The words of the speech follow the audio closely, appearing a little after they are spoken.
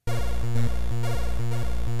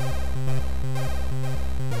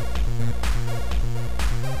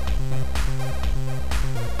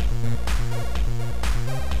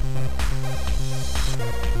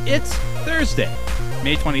It's Thursday,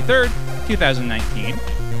 May 23rd, 2019,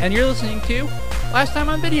 and you're listening to Last Time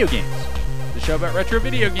on Video Games, the show about retro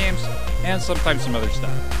video games and sometimes some other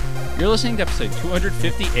stuff. You're listening to episode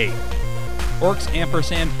 258, Orcs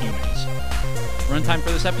Ampersand Humans. Runtime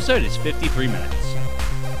for this episode is 53 minutes.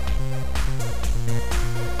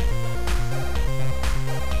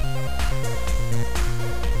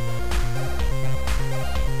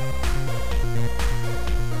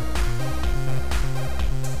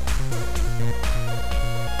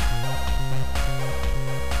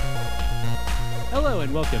 Hello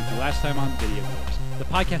and welcome to Last Time on Video Games, the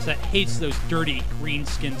podcast that hates those dirty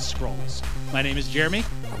green-skinned scrolls. My name is Jeremy.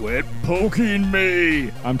 Quit poking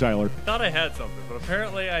me! I'm Tyler. I thought I had something, but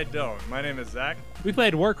apparently I don't. My name is Zach. We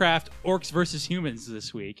played Warcraft Orcs vs. Humans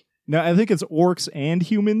this week. No, I think it's orcs and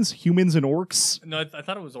humans. Humans and orcs. No, I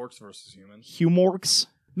thought it was Orcs versus Humans. Humorcs.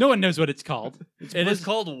 No one knows what it's called. It is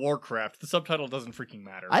called Warcraft. The subtitle doesn't freaking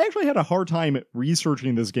matter. I actually had a hard time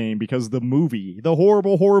researching this game because the movie, the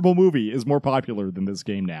horrible, horrible movie, is more popular than this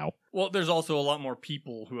game now. Well, there's also a lot more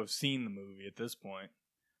people who have seen the movie at this point.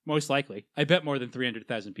 Most likely. I bet more than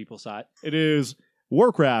 300,000 people saw it. It is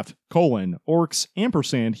Warcraft, Orcs,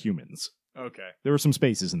 Ampersand, Humans. Okay. There were some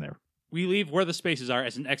spaces in there. We leave where the spaces are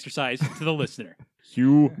as an exercise to the listener.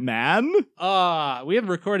 Human? We haven't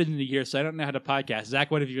recorded in a year, so I don't know how to podcast.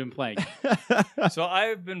 Zach, what have you been playing? So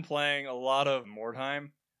I've been playing a lot of Mordheim.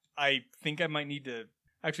 I think I might need to...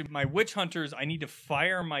 Actually, my Witch Hunters, I need to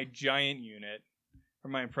fire my giant unit,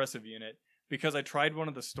 or my impressive unit, because I tried one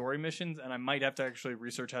of the story missions, and I might have to actually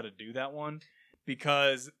research how to do that one,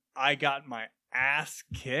 because I got my ass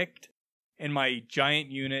kicked, and my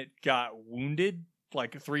giant unit got wounded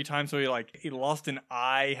like 3 times. So he lost an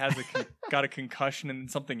eye, got a concussion, and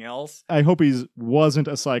something else. I hope he wasn't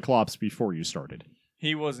a Cyclops before you started.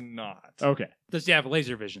 He was not. Okay. Does he have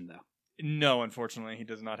laser vision, though? No, unfortunately, he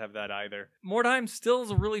does not have that either. Mordheim still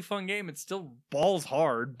is a really fun game. It's still balls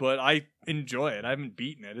hard, but I enjoy it. I haven't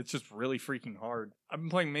beaten it. It's just really freaking hard. I've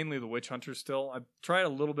been playing mainly the Witch Hunters still. I've tried a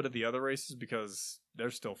little bit of the other races because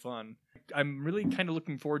they're still fun. I'm really kind of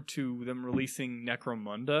looking forward to them releasing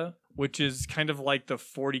Necromunda, which is kind of like the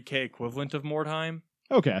 40k equivalent of Mordheim.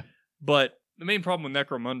 Okay. But the main problem with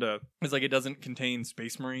Necromunda is it doesn't contain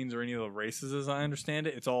Space Marines or any of the races as I understand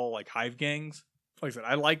it. It's all like hive gangs. Like I said,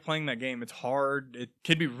 I like playing that game. It's hard. It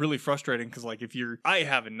can be really frustrating because I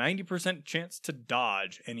have a 90% chance to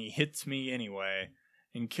dodge and he hits me anyway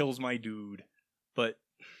and kills my dude. But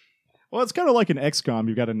well, it's kind of like an XCOM.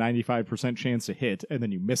 You've got a 95% chance to hit, and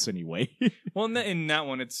then you miss anyway. Well, in that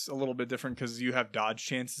one, it's a little bit different because you have dodge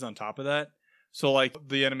chances on top of that. So,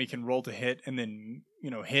 the enemy can roll to hit, and then,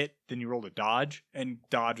 hit, then you roll to dodge, and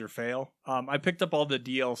dodge or fail. I picked up all the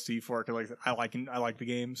DLC for it, because I like the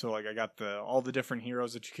game, so, I got all the different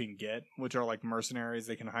heroes that you can get, which are, mercenaries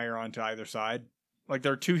they can hire onto either side.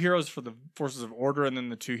 There are 2 heroes for the Forces of Order, and then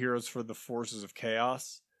the 2 heroes for the Forces of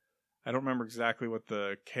Chaos. I don't remember exactly what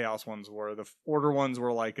the Chaos ones were. The Order ones were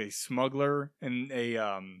a smuggler and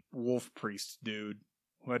a wolf priest dude,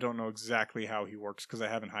 who I don't know exactly how he works because I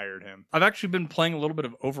haven't hired him. I've actually been playing a little bit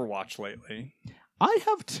of Overwatch lately. I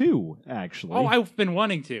have too, actually. Oh, I've been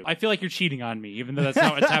wanting to. I feel like you're cheating on me, even though that's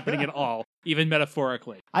not what's happening at all, even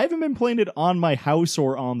metaphorically. I haven't been playing it on my house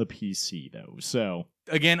or on the PC, though, so...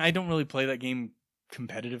 Again, I don't really play that game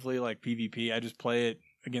competitively, like PvP. I just play it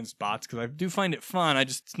against bots because I do find it fun.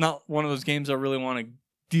 It's not one of those games I really want to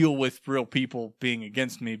deal with real people being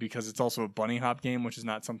against me because it's also a bunny hop game, which is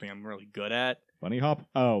not something I'm really good at. Bunny hop?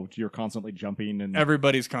 Oh, you're constantly jumping and...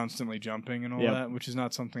 Everybody's constantly jumping and all that, which is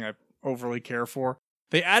not something I overly care for.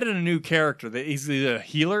 They added a new character. He's the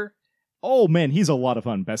healer. Oh, man, he's a lot of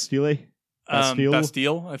fun. Bastille?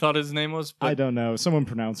 Bastille, I thought his name was. I don't know. Someone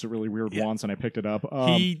pronounced it really weird once, and I picked it up.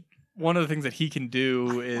 One of the things that he can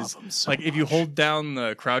do is, if you hold down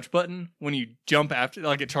the crouch button, when you jump after,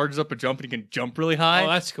 it charges up a jump and you can jump really high. Oh,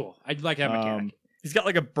 that's cool. I'd like that mechanic. He's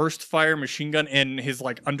got a burst fire machine gun, and his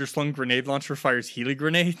underslung grenade launcher fires Healy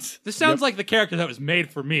grenades. This sounds like the character that was made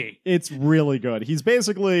for me. It's really good. He's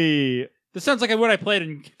basically... This sounds like what I played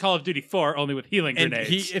in Call of Duty 4, only with healing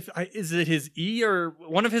grenades. Is it his E or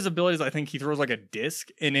one of his abilities? I think he throws a disc,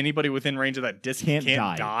 and anybody within range of that disc can't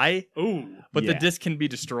die. Ooh, but the disc can be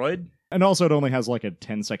destroyed. And also, it only has a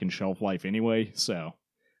 10-second shelf life anyway. So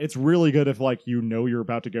it's really good if you're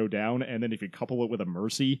about to go down, and then if you couple it with a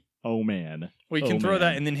mercy, oh man. Well, you can throw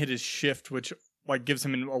that and then hit his shift, which gives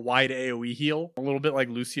him a wide AoE heal, a little bit like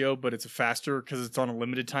Lucio, but it's faster because it's on a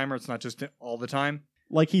limited timer. It's not just all the time.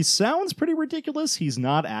 Like, he sounds pretty ridiculous. He's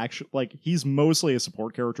not actually, like, he's mostly a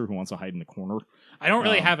support character who wants to hide in the corner. I don't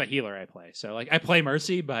really have a healer I play. So, like, I play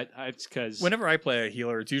Mercy, but it's because... Whenever I play a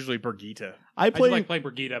healer, it's usually Brigitte. I do like playing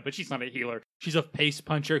Brigitte, but she's not a healer. She's a pace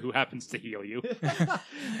puncher who happens to heal you.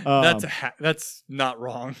 That's not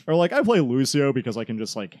wrong. Or, like, I play Lucio because I can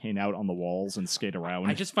just, like, hang out on the walls and skate around.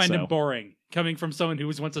 I just find him boring. Coming from someone who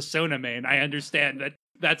was once a Sona main, I understand that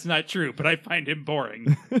that's not true, but I find him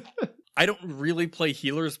boring. I don't really play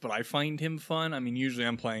healers, but I find him fun. I mean, usually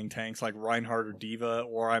I'm playing tanks like Reinhardt or Diva,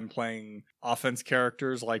 or I'm playing offense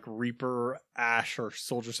characters like Reaper, Ashe, or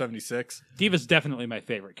Soldier 76. Diva's definitely my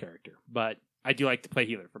favorite character, but I do like to play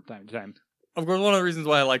healer from time to time. Of course, one of the reasons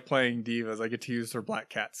why I like playing Diva is I get to use her Black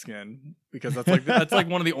Cat skin, because that's like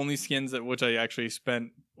one of the only skins at which I actually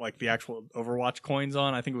spent like the actual Overwatch coins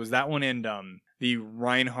on. I think it was that one and the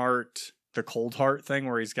Reinhardt, the Cold Heart thing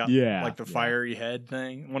where he's got like the fiery head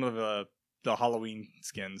thing. One of the Halloween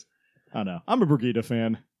skins. I don't know. I'm a Brigitte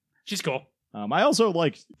fan. She's cool. I also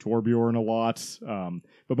like Torbjorn a lot,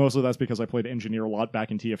 but mostly that's because I played Engineer a lot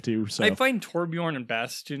back in TF2. So I find Torbjorn and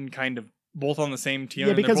Bastion kind of both on the same tier.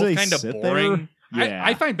 Yeah, because they're both they kind of sit boring. there. Yeah.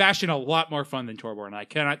 I find Bastion a lot more fun than Torbjorn. I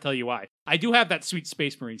cannot tell you why. I do have that sweet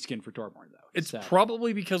Space Marine skin for Torbjorn, though. It's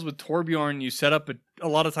probably because with Torbjorn, you set up a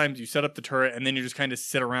lot of times you set up the turret and then you just kind of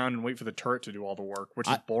sit around and wait for the turret to do all the work, which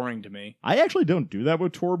is boring to me. I actually don't do that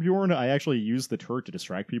with Torbjorn. I actually use the turret to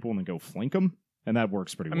distract people and then go flank them, and that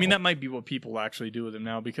works pretty well. I mean, that might be what people actually do with him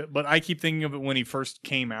now, but I keep thinking of it when he first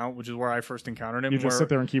came out, which is where I first encountered him. You just sit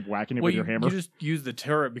there and keep whacking it with your hammer. You just use the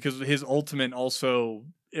turret because his ultimate also...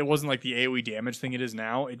 It wasn't like the AoE damage thing it is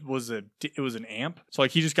now. It was an amp. So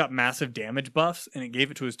like he just got massive damage buffs and it gave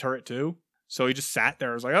it to his turret too. So he just sat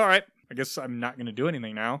there. I was like, all right, I guess I'm not going to do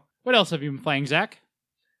anything now. What else have you been playing, Zach?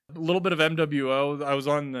 A little bit of MWO. I was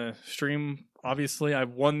on the stream, obviously. I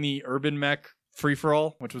won the Urban Mech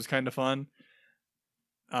free-for-all, which was kind of fun.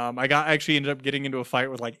 I actually ended up getting into a fight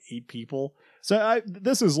with like 8 people. So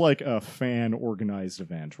this is like a fan-organized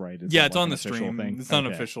event, right? It's on the stream. It's not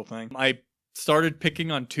an official thing. I started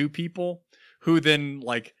picking on 2 people who then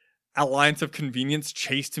like Alliance of Convenience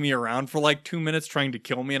chased me around for like 2 minutes trying to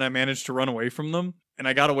kill me, and I managed to run away from them. And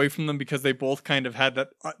I got away from them because they both kind of had that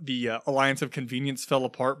the Alliance of Convenience fell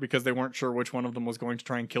apart because they weren't sure which one of them was going to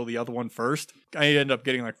try and kill the other one first. I ended up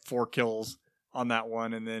getting like 4 kills on that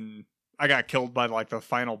one, and then I got killed by like the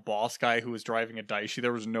final boss guy who was driving a Daishi.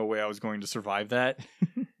 There was no way I was going to survive that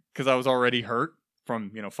because I was already hurt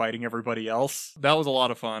from, fighting everybody else. That was a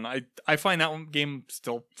lot of fun. I find that one game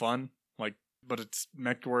still fun, but it's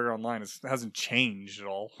MechWarrior Online. It hasn't changed at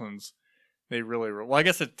all since they really... Well, I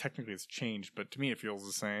guess it technically has changed, but to me it feels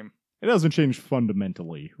the same. It hasn't changed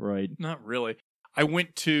fundamentally, right? Not really. I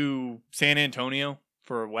went to San Antonio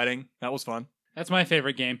for a wedding. That was fun. That's my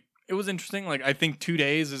favorite game. It was interesting. I think 2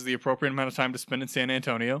 days is the appropriate amount of time to spend in San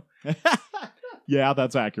Antonio. Yeah,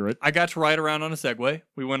 that's accurate. I got to ride around on a Segway.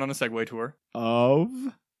 We went on a Segway tour. Of?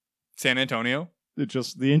 San Antonio.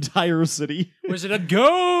 Just the entire city. Was it a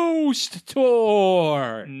ghost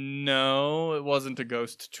tour? No, it wasn't a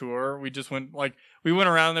ghost tour. We just went, we went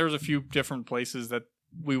around. There was a few different places that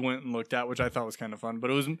we went and looked at, which I thought was kind of fun. But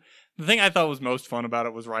the thing I thought was most fun about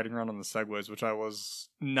it was riding around on the Segways, which I was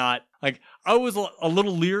not, I was a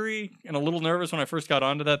little leery and a little nervous when I first got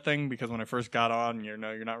onto that thing, because when I first got on, you're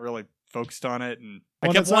not really focused on it. And I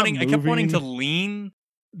kept wanting to lean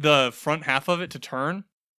the front half of it to turn,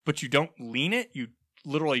 but you don't lean it. You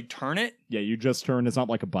literally turn it. Yeah, you just turn. It's not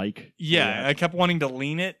like a bike. Yeah, I kept wanting to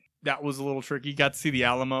lean it. That was a little tricky. Got to see the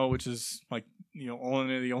Alamo, which is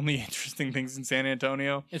one of the only interesting things in San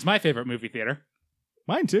Antonio. It's my favorite movie theater.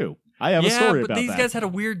 Mine too. I have a story about that. But these guys had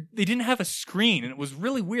they didn't have a screen, and it was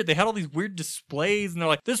really weird. They had all these weird displays, and they're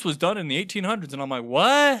like, this was done in the 1800s. And I'm like,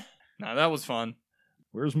 what? No, that was fun.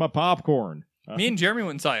 Where's my popcorn? Me and Jeremy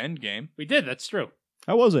went and saw Endgame. We did, that's true.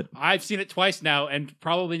 How was it? I've seen it twice now, and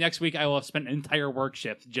probably next week I will have spent an entire work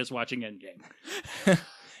shift just watching Endgame.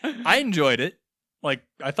 I enjoyed it.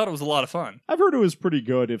 I thought it was a lot of fun. I've heard it was pretty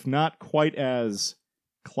good, if not quite as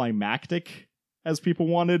climactic as people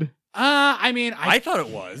wanted. I thought it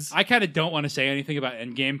was. I kind of don't want to say anything about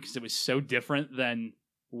Endgame because it was so different than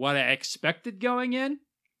what I expected going in.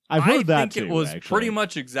 I've heard that think too, it was actually. Pretty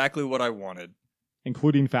much exactly what I wanted.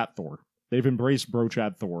 Including Fat Thor. They've embraced Bro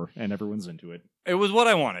Chad Thor, and everyone's into it. It was what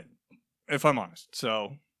I wanted, if I'm honest.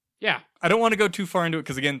 So, yeah. I don't want to go too far into it,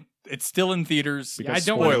 because again, it's still in theaters. Yeah, I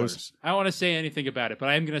don't want to say anything about it, but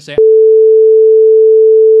I am going to say...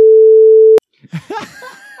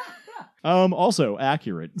 Also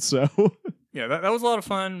accurate, so... Yeah, that was a lot of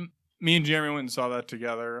fun. Me and Jeremy went and saw that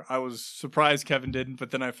together. I was surprised Kevin didn't,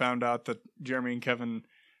 but then I found out that Jeremy and Kevin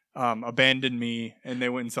abandoned me, and they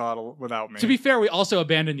went and saw it without me. To be fair, we also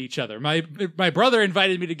abandoned each other. My brother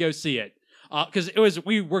invited me to go see it. Because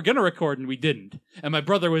we were gonna record and we didn't, and my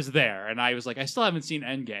brother was there, and I was like, I still haven't seen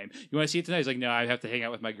Endgame. You want to see it tonight? He's like, no, I have to hang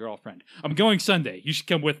out with my girlfriend. I'm going Sunday. You should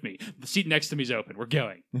come with me. The seat next to me is open. We're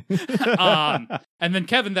going. And then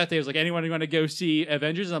Kevin that day was like, anyone want to go see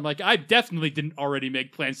Avengers? And I'm like, I definitely didn't already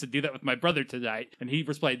make plans to do that with my brother tonight. And he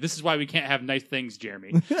replied, this is why we can't have nice things,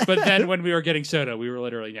 Jeremy. But then when we were getting soda, we were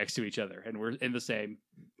literally next to each other, and we're in the same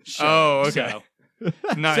show. Oh, okay. So.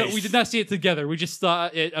 Nice. So we did not see it together. We just saw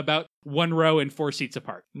it about 1 row and 4 seats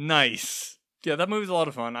apart. Nice. Yeah, that movie's a lot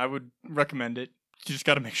of fun. I would recommend it. You just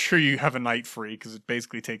got to make sure you have a night free because it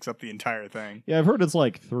basically takes up the entire thing. Yeah, I've heard it's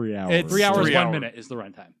like 3 hours. It's 3 hours, 3 1 hours. minute is the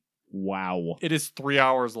runtime. Wow. It is 3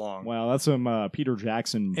 hours long. Wow, that's some Peter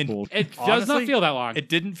Jackson And bull. It does Honestly, not feel that long. It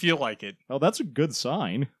didn't feel like it. Oh, that's a good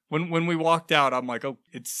sign. When we walked out, I'm like, oh,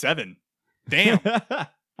 it's 7. Damn.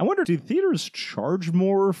 I wonder, do theaters charge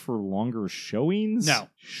more for longer showings? No.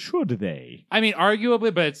 Should they? I mean,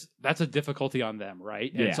 arguably, but that's a difficulty on them,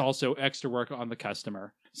 right? And it's Yeah. also extra work on the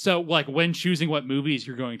customer. So, like, when choosing what movies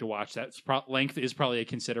you're going to watch, length is probably a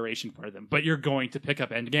consideration for them. But you're going to pick up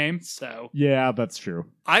Endgame, so... Yeah, that's true.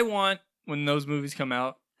 I want, when those movies come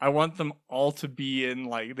out, I want them all to be in,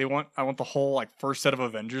 like, I want the whole, like, first set of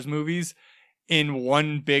Avengers movies in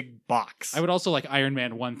one big box. I would also like Iron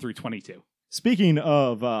Man 1 through 22. Speaking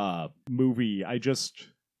of movie, I just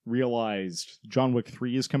realized John Wick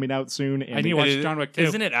 3 is coming out soon. And I need to watch John Wick 2.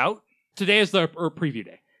 Isn't it out? Today is the preview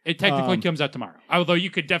day. It technically comes out tomorrow. Although you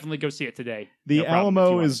could definitely go see it today. the No problem if you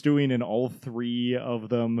Alamo want. is doing an all 3 of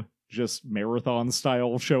them just marathon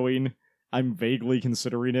style showing. I'm vaguely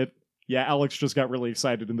considering it. Yeah, Alex just got really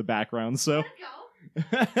excited in the background, so...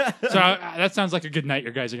 So that sounds like a good night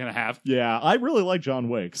you guys are going to have. Yeah, I really like John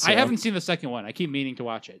Wick. So. I haven't seen the second one. I keep meaning to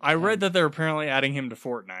watch it. I read that they're apparently adding him to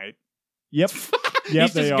Fortnite. Yep. He Yep,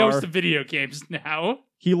 just they goes are. to video games now.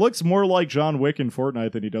 He looks more like John Wick in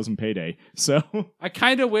Fortnite than he does in Payday. So I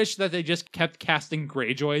kind of wish that they just kept casting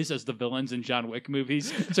Greyjoys as the villains in John Wick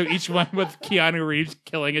movies. So each one with Keanu Reeves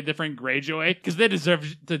killing a different Greyjoy. Because they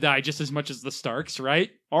deserve to die just as much as the Starks,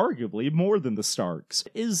 right? arguably more than the Starks.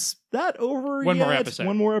 Is that over One yet? more episode.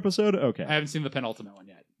 One more episode? Okay. I haven't seen the penultimate one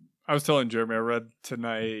yet. I was telling Jeremy, I read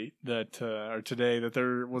tonight that, or today, that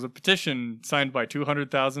there was a petition signed by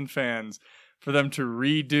 200,000 fans for them to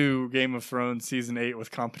redo Game of Thrones Season 8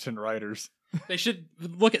 with competent writers. They should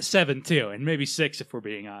look at 7 too, and maybe 6 if we're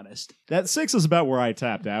being honest. That 6 is about where I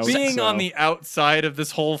tapped out. Being so- on the outside of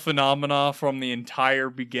this whole phenomena from the entire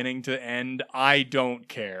beginning to end, I don't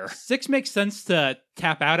care. 6 makes sense to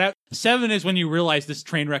tap out at. 7 is when you realize this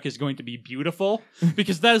train wreck is going to be beautiful,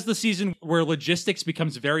 because that is the season where logistics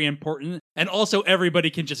becomes very important, and also everybody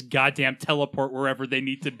can just goddamn teleport wherever they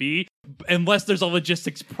need to be, unless there's a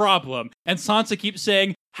logistics problem. And Sansa keeps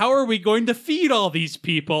saying, how are we going to feed all these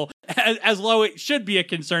people? As though it should be a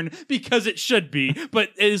concern, because it should be,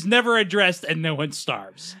 but it is never addressed and no one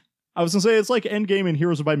starves. I was gonna say, it's like Endgame in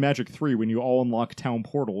Heroes of Might and Magic 3 when you all unlock Town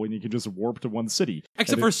Portal and you can just warp to one city.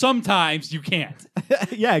 Except for sometimes you can't.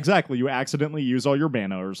 Yeah, exactly. You accidentally use all your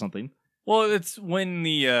mana or something. Well, it's when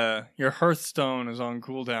the your Hearthstone is on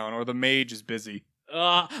cooldown or the mage is busy.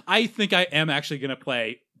 I think I am actually going to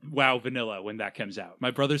play WoW Vanilla when that comes out. My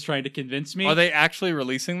brother's trying to convince me. Are they actually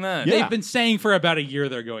releasing that? Yeah. They've been saying for about a year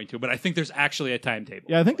they're going to, but I think there's actually a timetable.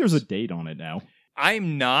 Yeah, I think there's a date on it now.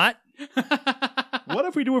 I'm not. What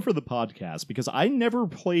if we do it for the podcast? Because I never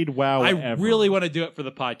played WoW I ever. really want to do it for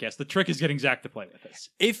the podcast. The trick is getting Zach to play with us.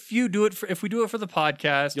 If we do it for the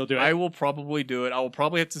podcast, You'll do it? I will probably do it. I will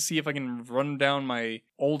probably have to see if I can run down my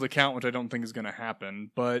old account, which I don't think is going to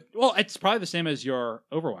happen. But Well, it's probably the same as your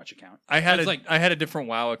Overwatch account. I had It's I had a different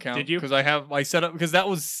WoW account. Did you? Because I set up because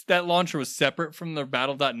that launcher was separate from the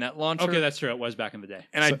Battle.net launcher. Okay, that's true. It was back in the day.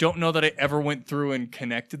 And I don't know that I ever went through and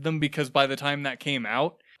connected them because by the time that came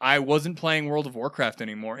out, I wasn't playing World of Warcraft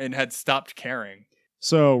anymore and had stopped caring.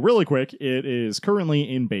 So, really quick, it is currently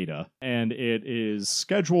in beta, and it is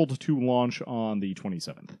scheduled to launch on the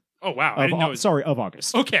 27th. Oh, wow. I didn't know it was... Sorry, of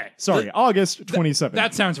August. Okay. Sorry, August 27th.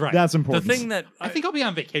 That sounds right. That's The important. thing that I think I'll be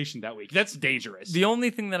on vacation that week. That's dangerous. the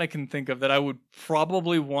only thing that I can think of that I would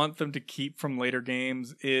probably want them to keep from later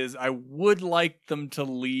games is I would like them to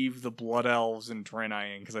leave the Blood Elves and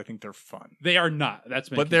Draenei because I think they're fun. They are not. That's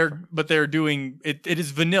been But they're doing it. It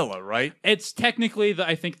is vanilla, right? It's technically,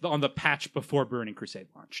 I think, on the patch before Burning Crusade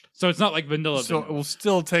launched. So it's not like vanilla. So it vanilla. will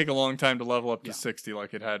still take a long time to level up to Yeah. 60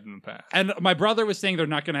 like it had in the past. And my brother was saying they're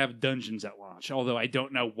not going to have dungeons at launch, although I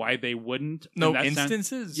don't know why they wouldn't. No And that sounds-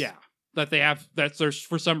 instances? yeah, that they have. That's there's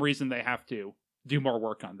for some reason they have to do more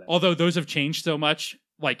work on them. Although those have changed so much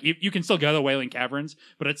Like, you can still go to Wailing Caverns,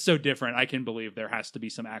 but it's so different. I can believe there has to be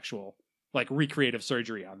some actual, like, recreative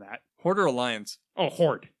surgery on that. Horde or Alliance? Oh,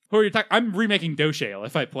 Horde. Who are you talking? I'm remaking Doshale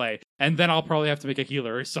if I play, and then I'll probably have to make a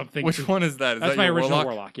healer or something. Which one is that? Is That's that my your original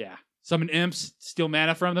Warlock? yeah. Summon imps, steal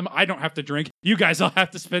mana from them. I don't have to drink. You guys all have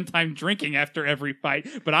to spend time drinking after every fight,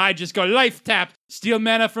 but I just go life tap, steal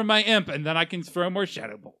mana from my imp, and then I can throw more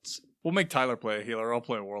shadow bolts. We'll make Tyler play a healer. I'll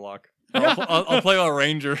play a Warlock. I'll play a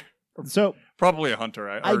Ranger. So Probably a Hunter.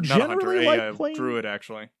 Or I not a Hunter, generally like playing- Druid,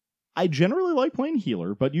 actually. I generally like playing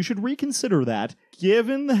healer, but you should reconsider that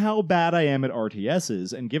given how bad I am at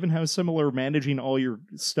RTSs and given how similar managing all your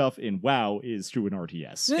stuff in WoW is to an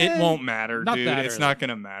RTS. It won't matter, not dude. that It's early. not going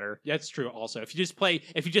to matter. That's true also. If you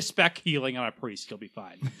just spec healing on a priest, you'll be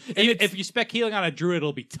fine. If you spec healing on a druid,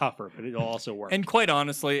 it'll be tougher, but it'll also work. And quite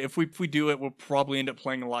honestly, if we do it, we'll probably end up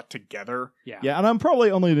playing a lot together. Yeah, and I'm probably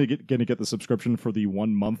only going to get the subscription for the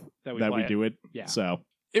 1 month that we play do it. Yeah. So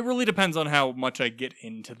It really depends on how much I get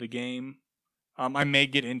into the game. I may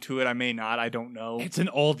get into it. I may not. I don't know. It's an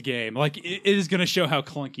old game. Like, it is going to show how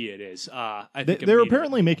clunky it is. I think they're immediately,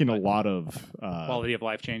 apparently making a but lot of quality of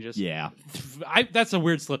life changes. Yeah, That's a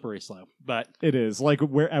weird slippery slope, but it is. Like,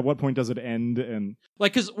 where at what point does it end? And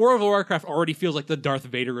like, because World of Warcraft already feels like the Darth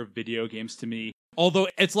Vader of video games to me. Although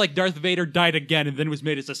it's like Darth Vader died again and then was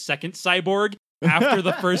made as a second cyborg after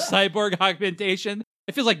the first cyborg augmentation.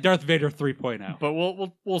 It feels like Darth Vader 3.0. But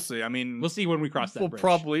we'll see. I mean, We'll see when we cross that bridge.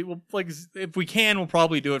 we'll if we can, we'll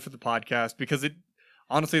probably do it for the podcast because it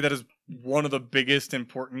honestly that is one of the biggest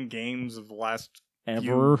important games of the last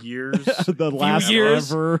ever few years. the last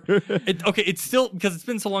years. ever. It's still because it's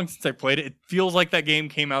been so long since I played it. It feels like that game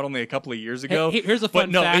came out only a couple of years ago. Hey, here's a but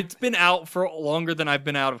fun no, fact. it's been out for longer than I've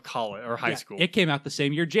been out of college or high Yeah, school. It came out the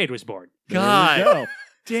same year Jade was born. There you God go.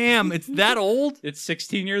 damn, it's that old. It's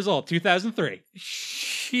 16 years old, 2003.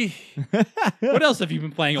 She, What else have you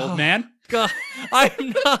been playing, old man? God,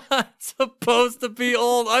 I'm not supposed to be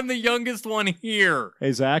old. I'm the youngest one here.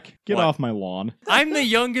 Hey Zach, get What? off my lawn. I'm the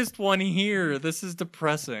youngest one here. This is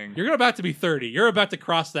depressing. You're about to be 30. You're about to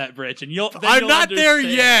cross that bridge, and you'll. I'm not there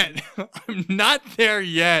yet. I'm not there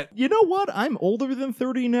yet. You know what? I'm older than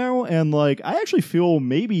 30 now, and like I actually feel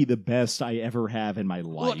maybe the best I ever have in my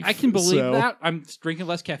life. Look, I can believe So- that. I'm drinking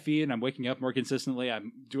less caffeine. I'm waking up more consistently.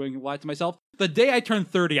 I'm doing a lot to myself. The day I turned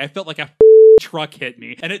 30, I felt like a truck hit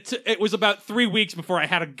me, and it was about 3 weeks before I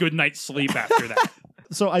had a good night's sleep after that.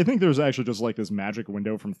 So I think there's actually just like this magic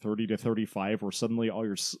window from 30 to 35 where suddenly all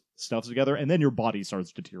your stuff's together, and then your body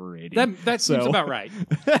starts deteriorating. That seems So- about right.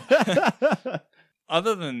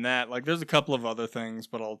 Other than that, like there's a couple of other things,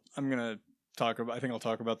 but I think I'll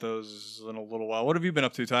talk about those in a little while. What have you been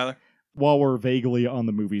up to, Tyler? While we're vaguely on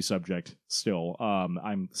the movie subject still,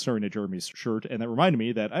 I'm staring at Jeremy's shirt, and that reminded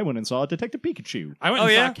me that I went and saw Detective Pikachu. I went Oh,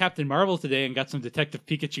 and yeah? saw Captain Marvel today and got some Detective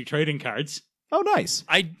Pikachu trading cards. Oh, nice.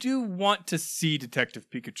 I do want to see Detective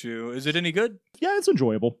Pikachu. Is it any good? Yeah, it's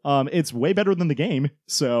enjoyable. It's way better than the game,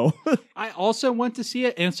 so... I also went to see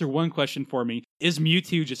it. Answer one question for me. Is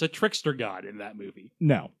Mewtwo just a trickster god in that movie?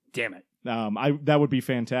 no. Damn it. That would be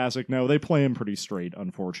fantastic. No, they play him pretty straight,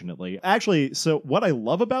 unfortunately. Actually, so what I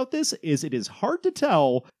love about this is it is hard to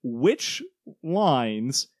tell which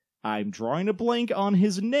lines. I'm drawing a blank on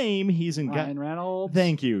his name. He's in... Ryan Reynolds.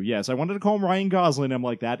 Thank you. Yes, I wanted to call him Ryan Gosling. I'm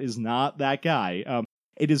like, that is not that guy.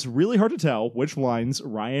 It is really hard to tell which lines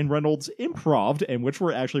Ryan Reynolds improv'd and which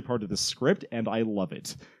were actually part of the script, and I love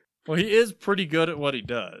it. Well, he is pretty good at what he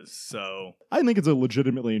does, so I think it's a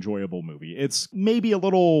legitimately enjoyable movie. It's maybe a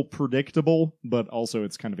little predictable, but also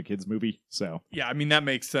it's kind of a kid's movie, so... yeah, I mean that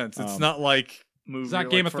makes sense. It's Um, not like movie. It's not like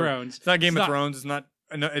Game of for- Thrones. It's not Game It's of not- Thrones.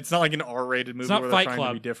 It's not like an R-rated movie not where Fight they're trying Club.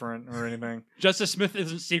 to be different or anything. Justice Smith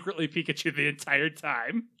isn't secretly Pikachu the entire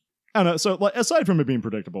time. I don't know. So, like, aside from it being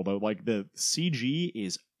predictable, though, like, the CG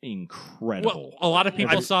is incredible. Well, a lot of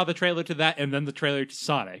people I- saw the trailer to that and then the trailer to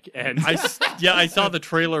Sonic. And I saw the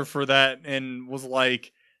trailer for that and was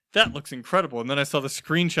like, that looks incredible. And then I saw the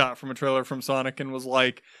screenshot from a trailer from Sonic and was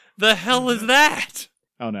like, the hell is that?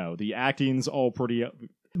 Oh no, the acting's all pretty...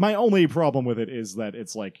 My only problem with it is that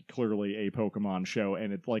it's, like, clearly a Pokemon show,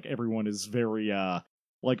 and it, like, everyone is very,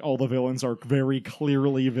 like, all the villains are very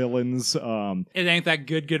clearly villains. it ain't that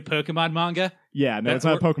good Pokemon manga. Yeah, no, That it's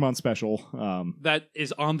not a Pokemon special. That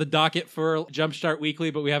is on the docket for Jumpstart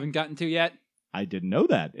Weekly, but we haven't gotten to yet. I didn't know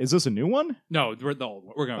that. Is this a new one? No, we're the old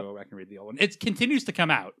one. We're going to go back and read the old one. It continues to come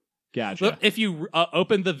out. Gotcha. Look, if you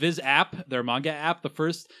open the Viz app, their manga app, the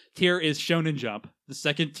first tier is Shonen Jump. The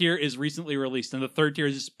second tier is recently released, and the third tier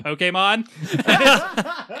is just Pokemon.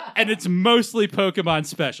 And it's mostly Pokemon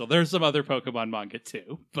special. There's some other Pokemon manga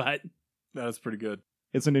too, but That's pretty good.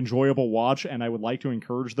 It's an enjoyable watch, and I would like to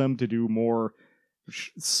encourage them to do more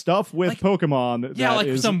stuff with Like- Pokemon. Yeah, that like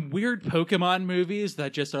is- some weird Pokemon movies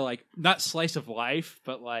that just are like not slice of life,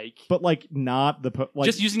 but but not the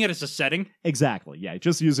just using it as a setting. exactly. Yeah,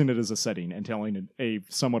 just using it as a setting and telling a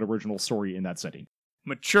somewhat original story in that setting.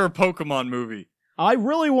 Mature Pokemon movie. I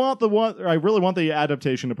really want the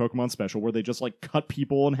adaptation to Pokemon Special where they just like cut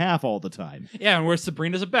people in half all the time. Yeah, and where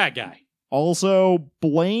Sabrina's a bad guy. Also,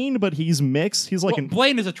 Blaine, but he's mixed. He's like Well,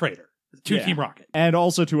 Blaine is a traitor to Yeah. Team Rocket. and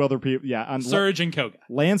also two other people. Yeah, and Surge and Koga.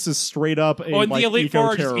 Lance is straight up a Oh, and like, the Elite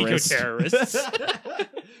Four are just eco-terrorist. eco-terrorists.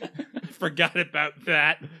 Forgot about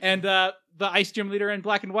that. And the Ice Gym leader in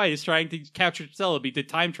Black and White is trying to capture Celebi to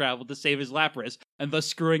time travel to save his Lapras, and thus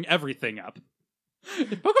screwing everything up.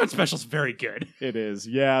 Pokemon Special's very good. It is.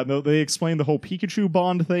 Yeah, no, they explain the whole Pikachu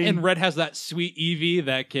bond thing. And Red has that sweet Eevee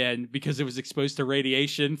that can, because it was exposed to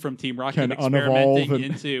radiation from Team Rocket, Can experimenting unevolve and-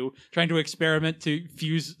 into trying to experiment to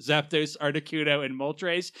fuse Zapdos, Articuno, and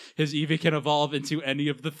Moltres. His Eevee can evolve into any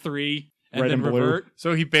of the three and Red then and blue. revert.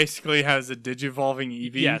 So he basically has a digivolving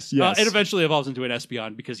Eevee. Yes. Yes. It eventually evolves into an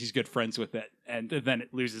Espeon because he's good friends with it, and then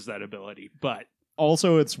it loses that ability. But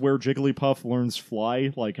Also, it's where Jigglypuff learns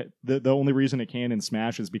Fly. Like, the only reason it can in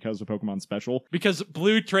Smash is because of Pokemon Special. because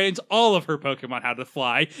Blue trains all of her Pokemon how to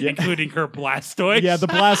fly, Yeah. including her Blastoise. Yeah, the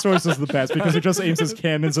Blastoise is the best because it just aims his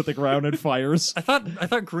cannons at the ground and fires. I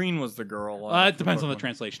thought Green was the girl. It depends on the Pokemon.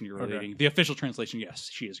 translation you're Okay. reading. The official translation, yes,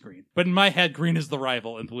 she is green. But in my head, green is the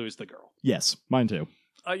rival and blue is the girl. Yes, mine too.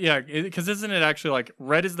 Yeah, because isn't it actually like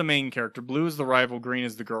red is the main character, blue is the rival, green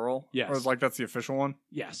is the girl? Yes. Or is like that's the official one?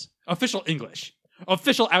 Yes. Official English.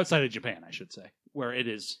 Official outside of Japan, I should say, where it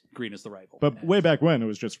is green is the rival. But and, way back when, it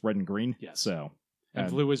was just red and green. Yes. So, and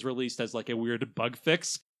blue was released as like a weird bug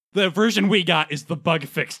fix. The version we got is the bug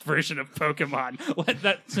fixed version of Pokemon. Let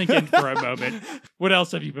that sink in for a moment. What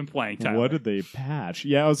else have you been playing, Tyler? what did they patch?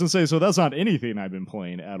 Yeah, I was going to say, so that's not anything I've been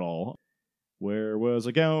playing at all. Where was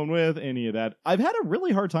I going with any of that? I've had a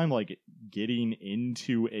really hard time, like, getting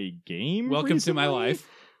into a game Welcome to my recently.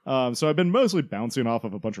 life. So I've been mostly bouncing off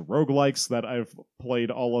of a bunch of roguelikes that I've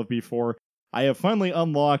played all of before. I have finally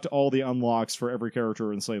unlocked all the unlocks for every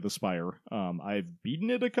character in Slay the Spire. I've beaten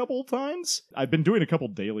it a couple times. I've been doing a couple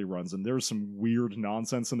daily runs, and there's some weird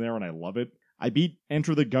nonsense in there, and I love it. I beat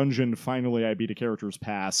Enter the Gungeon. Finally, I beat a character's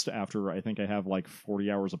past after I think I have like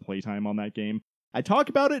 40 hours of playtime on that game. I talk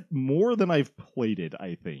about it more than I've played it,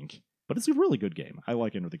 I think. But it's a really good game. I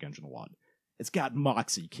like Enter the Gungeon a lot. It's got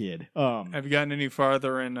Moxie, kid. Have you gotten any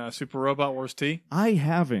farther in Super Robot Wars T? I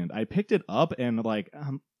haven't. I picked it up and like,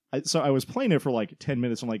 so I was playing it for like 10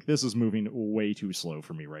 minutes. I'm like, this is moving way too slow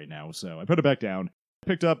for me right now. So I put it back down.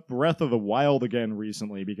 Picked up Breath of the Wild again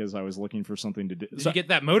recently because I was looking for something to do. Did So you get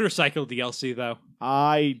that motorcycle DLC, though?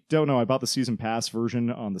 I don't know. I bought the season pass version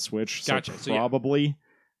on the Switch. Gotcha. So So, yeah. probably.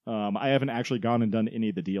 I haven't actually gone and done any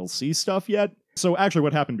of the DLC stuff yet. So actually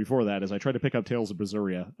what happened before that is I tried to pick up Tales of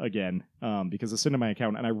Berseria again because it's into my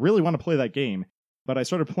account and I really want to play that game. But I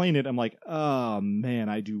started playing it. I'm like, oh man,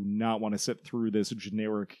 I do not want to sit through this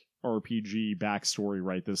generic RPG backstory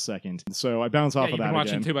right this second. So I bounce off Yeah, of you've that been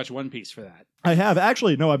watching again. too much One Piece for that. I have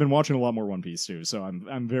actually. No, I've been watching a lot more One Piece too. So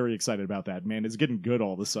I'm very excited about that. Man, it's getting good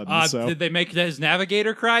all of a sudden. So Did they make his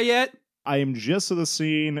navigator cry yet? I am just to the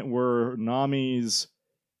scene where Nami's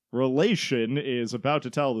relation is about to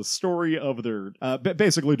tell the story of their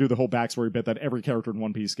basically do the whole backstory bit that every character in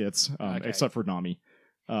One Piece gets, Okay. except for Nami.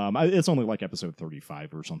 It's only like episode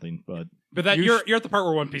 35 or something, but But that You you're at the part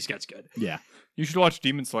where One Piece gets good. yeah. You should watch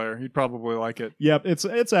Demon Slayer. You'd probably like it. Yep,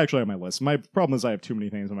 it's actually on my list. My problem is I have too many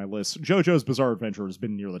things on my list. JoJo's Bizarre Adventure has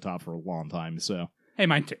been near the top for a long time, so Hey,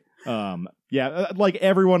 mine too. like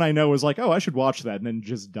everyone I know is like, oh, I should watch that, and then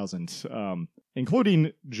just doesn't.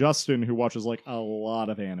 Including Justin, who watches like a lot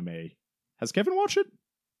of anime. Has Kevin watched it?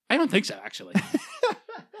 I don't think so, actually.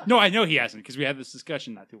 No, I know he hasn't because we had this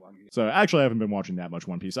discussion not too long ago, So actually, I haven't been watching that much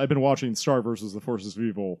One Piece. I've been watching Star versus the Forces of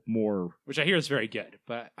Evil more, which I hear is very good.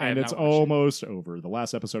 But I and have it's not watched it. almost over. The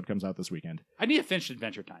last episode comes out this weekend. I need to finish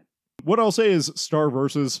Adventure Time. What I'll say is Star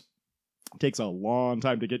versus takes a long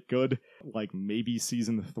time to get good, like maybe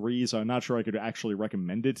season 3, so I'm not sure I could actually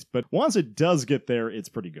recommend it. But once it does get there, it's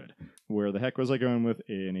pretty good. Where the heck was I going with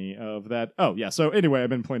any of that? Oh, yeah, so anyway, I've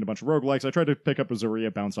been playing a bunch of roguelikes. I tried to pick up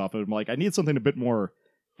Azuria, bounce off it. I'm like, I need something a bit more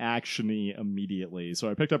action-y immediately. So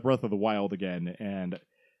I picked up Breath of the Wild again, and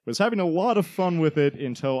was having a lot of fun with it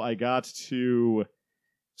until I got to...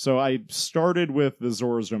 So I started with the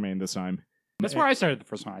Zora's Domain this time. That's where I started the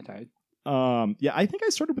first one I tried. Yeah, I think I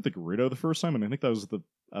started with the Gerudo the first time, and I think that was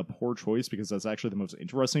a poor choice because that's actually the most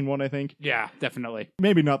interesting one, I think. Yeah, definitely.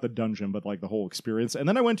 Maybe not the dungeon, but like the whole experience. And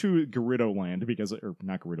then I went to Gerudo Land or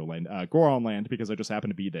not Gerudo Land, Goron Land because I just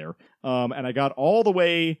happened to be there. And I got all the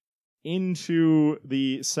way into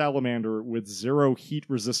the salamander with 0 heat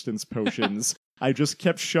resistance potions. I just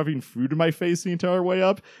kept shoving food in my face the entire way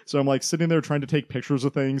up. So I'm like sitting there trying to take pictures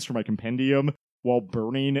of things for my compendium while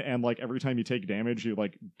burning. And like every time you take damage, you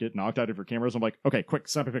like get knocked out of your cameras. I'm like, okay, quick,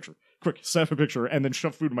 snap a picture. Quick, snap a picture. And then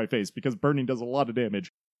shove food in my face because burning does a lot of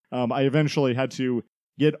damage. I eventually had to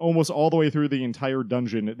get almost all the way through the entire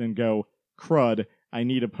dungeon and then go, crud, I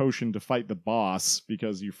need a potion to fight the boss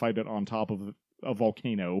because you fight it on top of a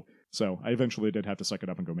volcano. So I eventually did have to suck it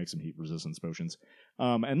up and go make some heat resistance potions.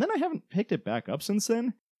 And then I haven't picked it back up since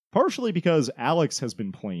then, partially because Alex has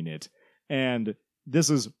been playing it. And this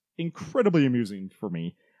is incredibly amusing for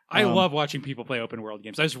me. I love watching people play open world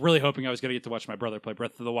games. I was really hoping I was going to get to watch my brother play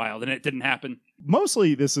Breath of the Wild, and it didn't happen.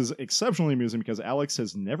 Mostly this is exceptionally amusing because Alex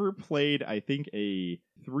has never played, I think, a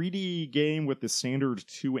 3D game with the standard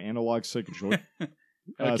 2 analog stick joint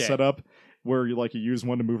Okay. setup, where you use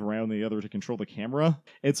one to move around and the other to control the camera.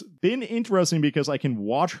 It's been interesting because I can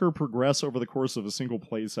watch her progress over the course of a single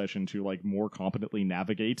play session to like more competently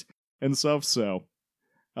navigate and stuff. So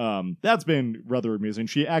that's been rather amusing.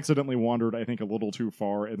 She accidentally wandered, I think, a little too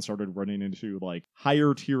far and started running into like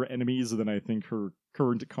higher tier enemies than I think her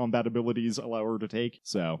current combat abilities allow her to take.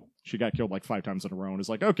 So she got killed like 5 times in a row and is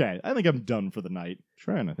like, okay, I think I'm done for the night.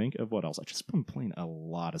 Trying to think of what else. I just been playing a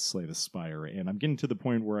lot of Slay the Spire, and I'm getting to the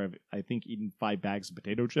point where I think eaten 5 bags of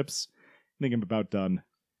potato chips. I think I'm about done.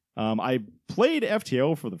 I played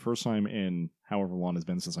FTL for the first time in however long it's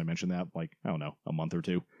been since I mentioned that, like, I don't know, a month or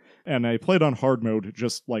two. And I played on hard mode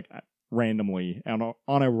just like randomly on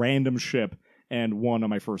a random ship and won on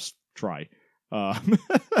my first try.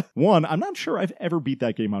 1, I'm not sure I've ever beat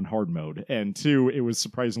that game on hard mode, and 2, it was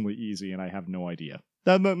surprisingly easy and I have no idea.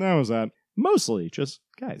 That was that. Mostly just,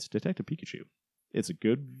 guys, Detective Pikachu.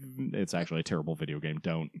 It's actually a terrible video game.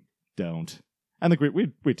 Don't. I think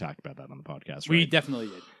we talked about that on the podcast, right? We definitely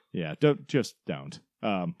did. Yeah, don't.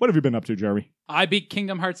 What have you been up to, Jeremy? I beat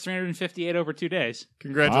Kingdom Hearts 358 over 2 days.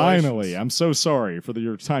 Congratulations. Finally, I'm so sorry for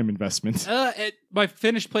your time investment. My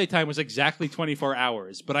finished playtime was exactly 24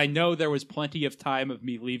 hours, but I know there was plenty of time of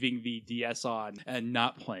me leaving the DS on and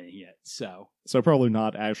not playing it. So probably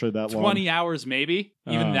not actually that long. 20 hours maybe.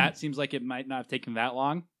 Even that seems like it might not have taken that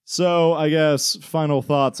long. So I guess final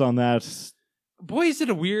thoughts on that. Boy, is it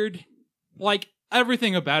a weird... Like,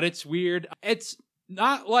 everything about it's weird. It's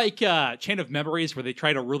not like Chain of Memories where they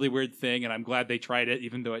tried a really weird thing, and I'm glad they tried it,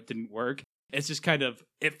 even though it didn't work. It's just kind of,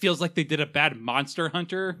 it feels like they did a bad Monster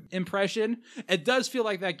Hunter impression. It does feel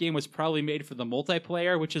like that game was probably made for the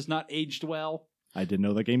multiplayer, which has not aged well. I didn't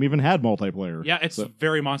know that game even had multiplayer. Yeah, it's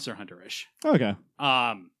very Monster Hunter-ish. Okay.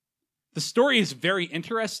 The story is very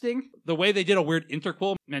interesting. The way they did a weird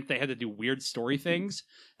interquel meant they had to do weird story things,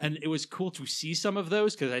 and it was cool to see some of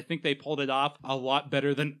those, because I think they pulled it off a lot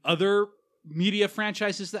better than other media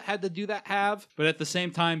franchises that had to do that have. But at the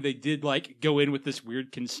same time, they did like go in with this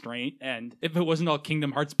weird constraint, and if it wasn't all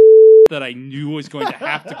Kingdom Hearts that I knew was going to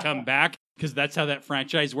have to come back, because that's how that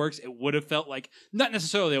franchise works, it would have felt like not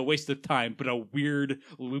necessarily a waste of time, but a weird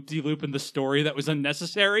loop-de-loop in the story that was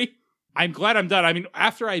unnecessary. I'm glad I'm done. I mean,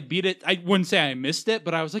 after I beat it, I wouldn't say I missed it,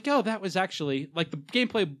 but I was like, oh, that was actually, like, the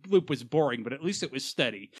gameplay loop was boring, but at least it was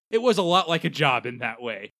steady. It was a lot like a job in that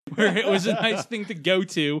way, where it was a nice thing to go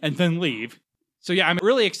to and then leave. So yeah, I'm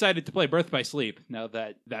really excited to play Birth by Sleep, now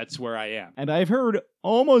that that's where I am. And I've heard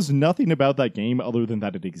almost nothing about that game other than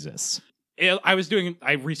that it exists.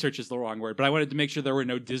 Research is the wrong word, but I wanted to make sure there were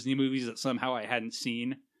no Disney movies that somehow I hadn't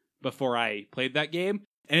seen before I played that game.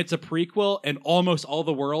 And it's a prequel, and almost all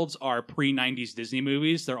the worlds are pre-90s Disney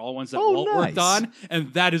movies. They're all ones that Walt worked on,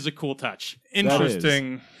 and that is a cool touch.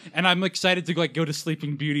 Interesting. And I'm excited to like go to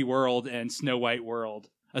Sleeping Beauty World and Snow White World,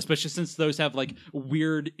 especially since those have like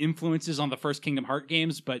weird influences on the first Kingdom Hearts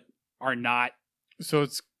games, but are not. So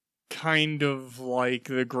it's kind of like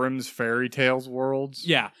the Grimm's Fairy Tales worlds.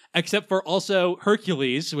 Yeah, except for also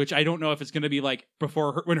Hercules, which I don't know if it's going to be like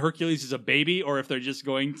when Hercules is a baby, or if they're just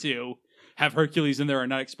going to have Hercules in there or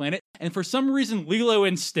not explain it. And for some reason, Lilo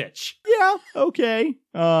and Stitch. Yeah, okay.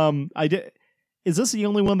 Is this the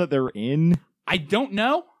only one that they're in? I don't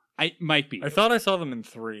know. I might be. I thought I saw them in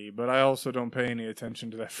 3, but I also don't pay any attention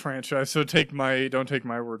to that franchise, so don't take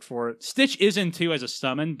my word for it. Stitch is in 2 as a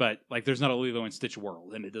summon, but like there's not a Lilo and Stitch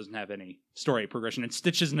world, and it doesn't have any story progression. And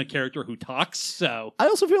Stitch isn't a character who talks, so I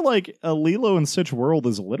also feel like a Lilo and Stitch world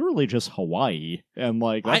is literally just Hawaii, and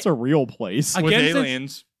like that's a real place with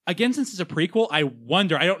aliens. Again, since it's a prequel, I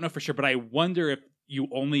don't know for sure, but I wonder if you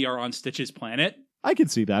only are on Stitch's planet. I can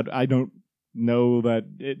see that. I don't know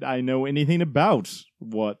that I know anything about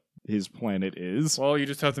what his planet is. Well, you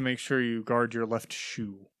just have to make sure you guard your left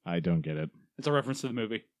shoe. I don't get it. It's a reference to the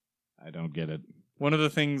movie. I don't get it. One of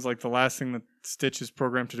the things, like the last thing that Stitch is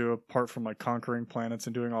programmed to do, apart from like conquering planets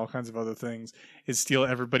and doing all kinds of other things, is steal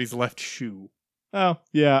everybody's left shoe. Oh,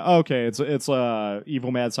 yeah, okay. It's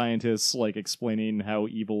evil mad scientists like explaining how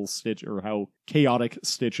evil Stitch or how chaotic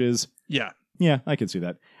Stitch is. Yeah. Yeah, I can see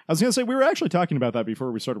that. I was going to say, we were actually talking about that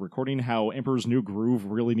before we started recording, how Emperor's New Groove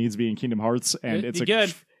really needs to be in Kingdom Hearts, and It'd be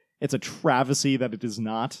good. It's a travesty that it is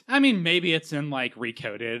not. I mean, maybe it's in like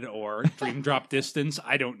Recoded or Dream Drop Distance.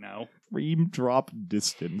 I don't know. Dream Drop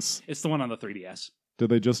Distance. It's the one on the 3DS. Did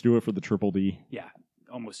they just do it for the Triple D? Yeah,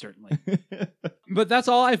 almost certainly. But that's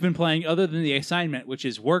all I've been playing other than the assignment, which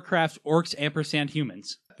is Warcraft Orcs Ampersand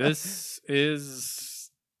Humans. This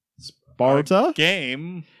is Sparta? a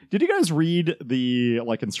game. Did you guys read the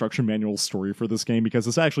like instruction manual story for this game? Because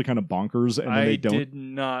it's actually kind of bonkers, and then I they don't. did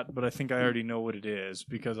not, but I think I already know what it is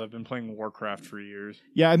because I've been playing Warcraft for years.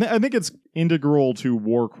 Yeah, I think it's integral to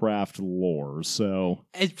Warcraft lore. So,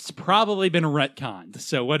 It's probably been retconned.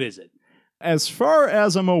 So what is it? as far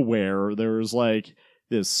as I'm aware, there's like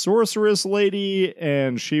this sorceress lady,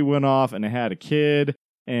 and she went off and had a kid,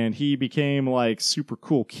 and he became like super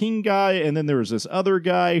cool king guy, and then there was this other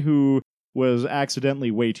guy who was accidentally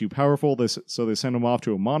way too powerful, so they sent him off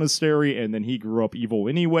to a monastery, and then he grew up evil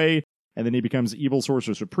anyway, and then he becomes evil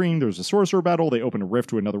sorcerer supreme. There's a sorcerer battle, they open a rift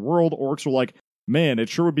to another world. Orcs are like, man, it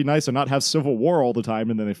sure would be nice to not have civil war all the time,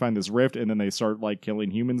 and then they find this rift, and then they start like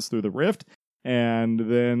killing humans through the rift, and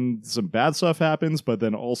then some bad stuff happens, but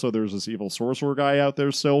then also there's this evil sorcerer guy out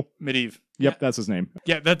there still. Medivh. Yep, that's his name.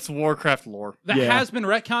 Yeah, that's Warcraft lore. That Yeah. has been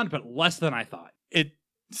retconned, but less than I thought. It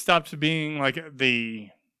stopped being like the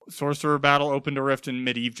sorcerer battle opened a rift and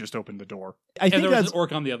Medivh just opened the door. I And think there was that's an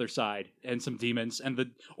orc on the other side and some demons, and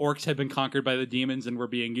the orcs had been conquered by the demons and were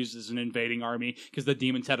being used as an invading army because the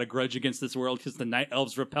demons had a grudge against this world because the night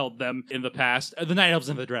elves repelled them in the past. The night elves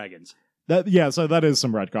and the dragons. so that is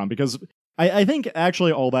some retcon, because I think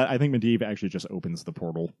actually all that, I think Medivh actually just opens the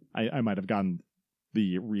portal. I might have gotten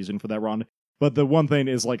the reason for that wrong. But the one thing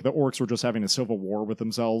is, like, the orcs were just having a civil war with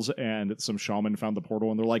themselves, and some shaman found the portal,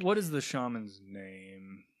 and they're like, What is the shaman's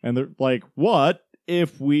name? and they're like, what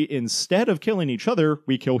if we, instead of killing each other,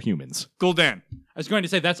 we kill humans? Gul'dan. I was going to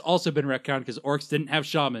say that's also been retconned because orcs didn't have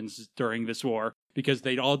shamans during this war because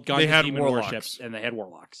they'd all gone They to had demon warlocks. worships and they had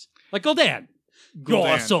warlocks. Like Gul'dan. Your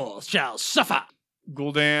Gul'dan. soul shall suffer.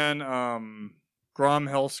 Gul'dan, Grom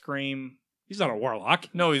Hellscream. He's not a warlock.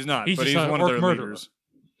 No, he's not, He's but just he's an one of orc their murderer. leaders.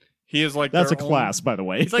 He is like That's a their class, by the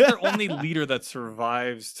way. He's like their only leader that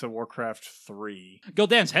survives to Warcraft 3.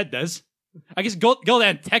 Gul'dan's head does. I guess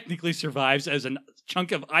Gul'dan technically survives as a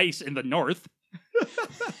chunk of ice in the north.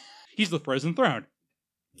 He's the frozen throne.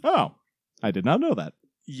 Oh, I did not know that.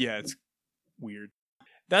 Yeah, it's weird.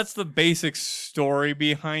 That's the basic story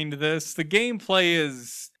behind this. The gameplay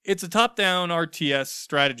is... It's a top-down RTS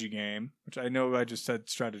strategy game, which I know I just said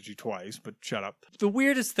strategy twice, but shut up. The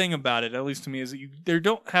weirdest thing about it, at least to me, is that they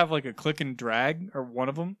don't have like a click and drag, or one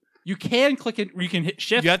of them. You can click it. You can hit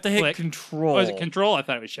shift. You have to hit click. control Oh, is it control? I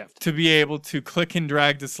thought it was shift. to be able to click and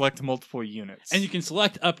drag to select multiple units. And you can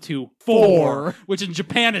select up to Four. 4, which in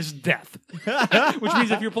Japan is death. Which means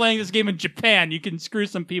if you're playing this game in Japan, you can screw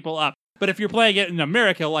some people up. But if you're playing it in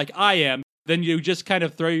America, like I am, then you just kind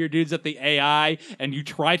of throw your dudes at the AI and you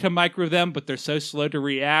try to micro them, but they're so slow to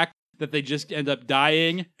react that they just end up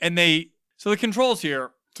dying. So the controls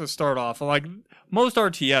here, to start off, are like most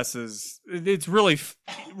RTSs, it's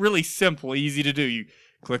really simple, easy to do. You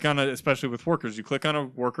click on it, especially with workers. You click on a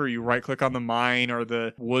worker, you right-click on the mine or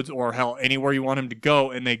the woods or hell, anywhere you want him to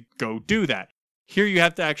go, and they go do that. Here you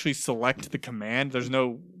have to actually select the command. There's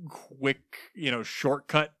no quick,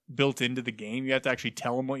 shortcut built into the game. You have to actually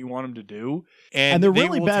tell them what you want them to do. And they're they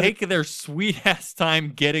really will bad take their sweet-ass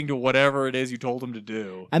time getting to whatever it is you told them to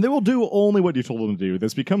do. And they will do only what you told them to do.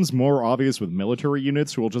 This becomes more obvious with military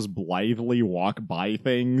units who will just blithely walk by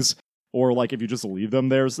things. Or, like, if you just leave them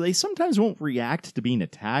there, so they sometimes won't react to being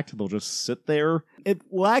attacked. They'll just sit there. It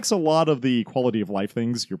lacks a lot of the quality of life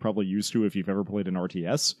things you're probably used to if you've ever played an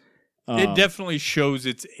RTS. It definitely shows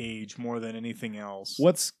its age more than anything else.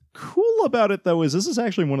 What's cool about it, though, is this is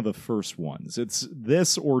actually one of the first ones. It's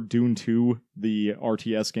this or Dune 2, the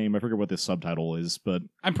RTS game. I forget what this subtitle is, but...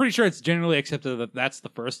 I'm pretty sure it's generally accepted that that's the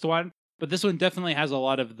first one. But this one definitely has a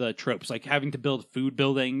lot of the tropes, like having to build food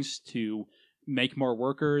buildings to make more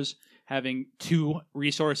workers, having 2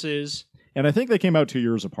 resources. And I think they came out 2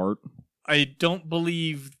 years apart. I don't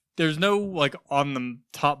believe... There's no, like, on the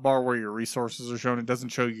top bar where your resources are shown, it doesn't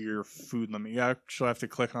show you your food limit. You actually have to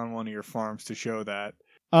click on one of your farms to show that.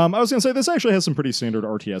 I was going to say, this actually has some pretty standard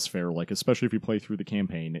RTS fare, like, especially if you play through the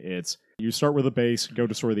campaign. It's, you start with a base, go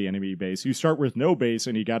destroy the enemy base. You start with no base,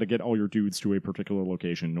 and you got to get all your dudes to a particular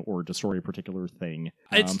location or destroy a particular thing.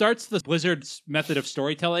 It starts the Blizzard's method of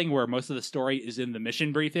storytelling, where most of the story is in the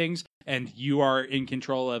mission briefings, and you are in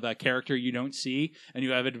control of a character you don't see, and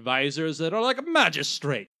you have advisors that are like a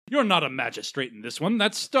magistrate. You're not a magistrate in this one,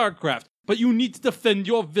 that's StarCraft. But you need to defend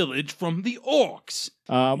your village from the orcs.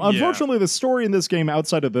 Unfortunately, the story in this game,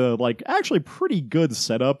 outside of the, like, actually pretty good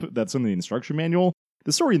setup that's in the instruction manual,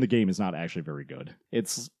 the story in the game is not actually very good.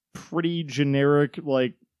 It's pretty generic,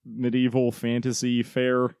 like, medieval fantasy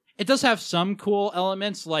fare. It does have some cool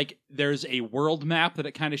elements, like there's a world map that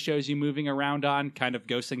it kind of shows you moving around on, kind of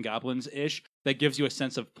Ghosts and Goblins-ish, that gives you a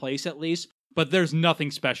sense of place at least. But there's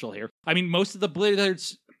nothing special here. I mean, most of the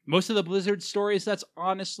Blizzard stories, that's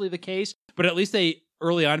honestly the case. But at least they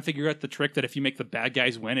early on figure out the trick that if you make the bad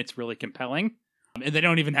guys win, it's really compelling. And they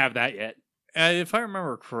don't even have that yet. If I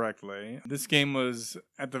remember correctly, this game was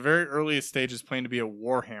at the very earliest stages planned to be a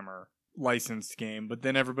Warhammer licensed game, but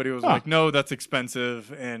then everybody was like, no, that's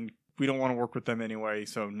expensive and we don't want to work with them anyway,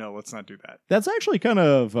 so no, let's not do that. That's actually kind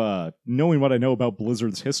of, knowing what I know about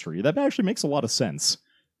Blizzard's history, that actually makes a lot of sense.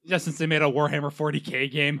 Yeah, since they made a Warhammer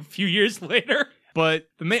 40k game a few years later. But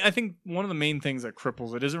I think one of the main things that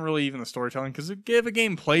cripples it isn't really even the storytelling, because if a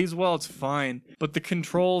game plays well, it's fine. But the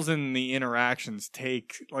controls and the interactions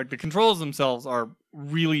the controls themselves are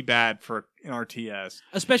really bad for an RTS.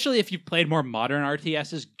 Especially if you've played more modern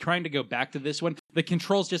RTSs, trying to go back to this one, the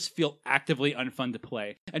controls just feel actively unfun to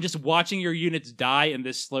play. And just watching your units die in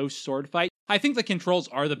this slow sword fight, I think the controls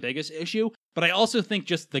are the biggest issue, but I also think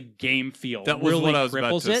just the game feel that was really what I was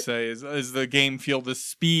about to it. say, is the game feel, the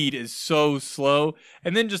speed is so slow,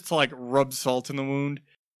 and then just to like rub salt in the wound,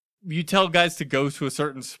 you tell guys to go to a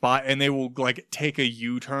certain spot and they will like take a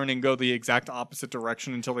U-turn and go the exact opposite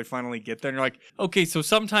direction until they finally get there, and you're like, okay, so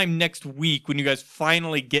sometime next week when you guys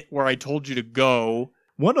finally get where I told you to go.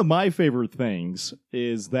 One of my favorite things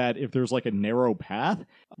is that if there's like a narrow path,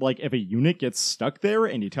 like if a unit gets stuck there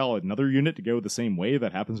and you tell another unit to go the same way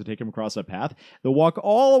that happens to take them across that path, they'll walk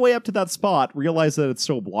all the way up to that spot, realize that it's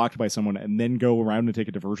still blocked by someone, and then go around and take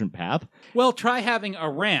a divergent path. Well, try having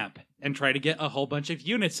a ramp and try to get a whole bunch of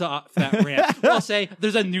units off that ramp. I'll say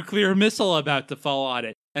there's a nuclear missile about to fall on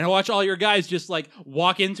it. And watch all your guys just like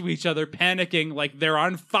walk into each other panicking like they're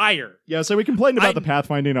on fire. Yeah, so we complained about the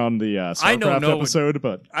pathfinding on the StarCraft episode,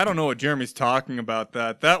 but I don't know what Jeremy's talking about.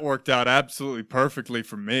 That worked out absolutely perfectly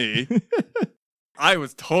for me. I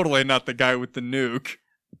was totally not the guy with the nuke.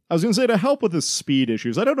 I was going to say, to help with the speed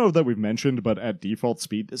issues, I don't know that we've mentioned, but at default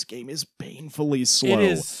speed, this game is painfully slow.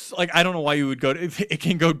 It is, like, I don't know why you would go to, it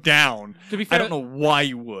can go down. To be fair, I don't know why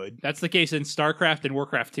you would. That's the case in StarCraft and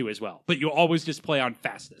Warcraft 2 as well, but you always just play on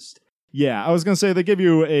fastest. Yeah, I was going to say, they give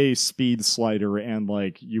you a speed slider, and,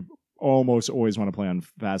 like, you almost always want to play on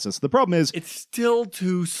fastest. The problem is, it's still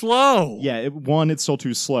too slow. Yeah, one, it's still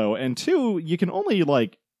too slow, and two, you can only,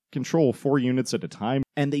 like, control 4 units at a time,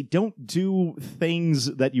 and they don't do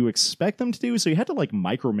things that you expect them to do, so you had to like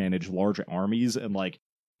micromanage large armies and like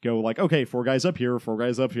go like, okay, 4 guys up here, 4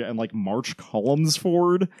 guys up here, and like march columns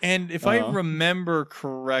forward. And if I remember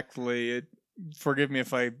correctly, forgive me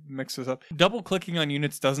if I mix this up, double clicking on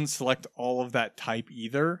units doesn't select all of that type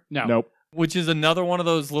either. No. Nope. Which is another one of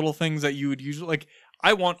those little things that you would usually like,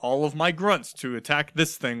 I want all of my grunts to attack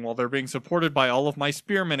this thing while they're being supported by all of my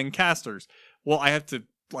spearmen and casters. Well, I have to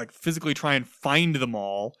like physically try and find them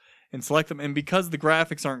all and select them, and because the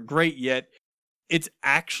graphics aren't great yet, it's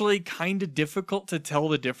actually kind of difficult to tell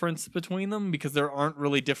the difference between them because there aren't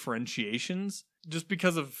really differentiations just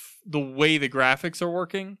because of the way the graphics are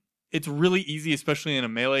working. It's really easy, especially in a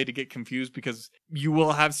melee, to get confused because you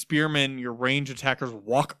will have spearmen, your range attackers,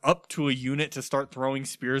 walk up to a unit to start throwing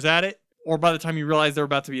spears at it. Or by the time you realize they're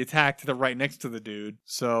about to be attacked, they're right next to the dude.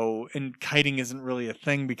 So, and kiting isn't really a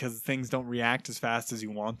thing because things don't react as fast as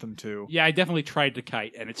you want them to. Yeah, I definitely tried to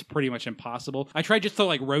kite, and it's pretty much impossible. I tried just to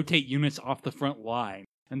like rotate units off the front line,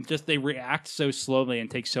 and just they react so slowly and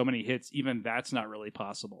take so many hits, even that's not really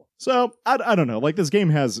possible. So, I don't know. Like, this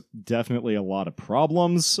game has definitely a lot of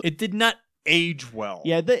problems. It did not age well.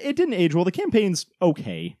 Yeah, it didn't age well. The campaign's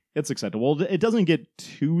okay. It's acceptable. It doesn't get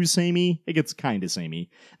too samey. It gets kind of samey.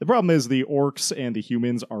 The problem is the orcs and the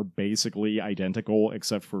humans are basically identical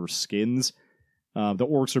except for skins. The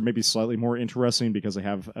orcs are maybe slightly more interesting because they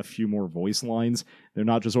have a few more voice lines. They're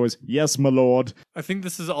not just always, yes, my lord. I think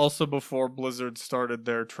this is also before Blizzard started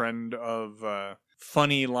their trend of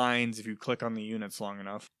funny lines if you click on the units long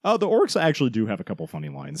enough. Oh, the orcs actually do have a couple funny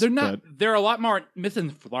lines. They're not. They're a lot more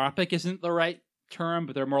misanthropic, isn't the right term,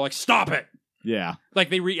 but they're more like, stop it! Yeah. Like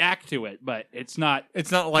they react to it, but it's not.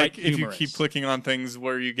 It's not like if you humorous. keep clicking on things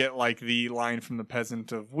where you get like the line from the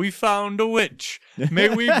peasant of "We found a witch, may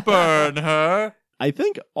we burn her." I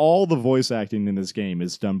think all the voice acting in this game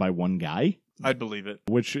is done by one guy, I'd believe it.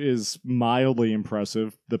 which is mildly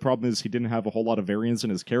impressive. The problem is he didn't have a whole lot of variance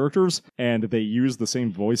in his characters, and they used the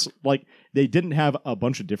same voice. Like, they didn't have a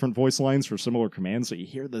bunch of different voice lines for similar commands, so you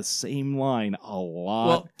hear the same line a lot.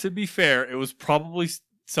 Well, to be fair, it was probably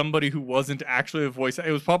somebody who wasn't actually a voice.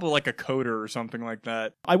 It was probably like a coder or something like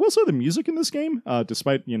that. I will say the music in this game,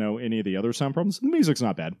 despite, any of the other sound problems, the music's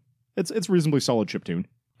not bad. It's reasonably solid chiptune.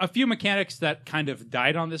 A few mechanics that kind of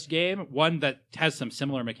died on this game. One that has some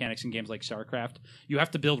similar mechanics in games like StarCraft. You have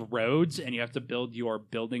to build roads, and you have to build your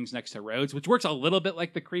buildings next to roads, which works a little bit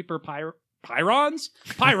like the creeper pyrons,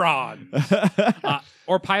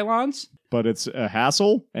 or pylons. But it's a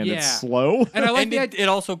hassle, and Yeah. it's slow. And I like And the it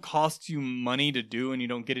also costs you money to do, and you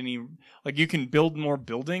don't get any. Like, you can build more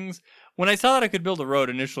buildings. When I saw that I could build a road,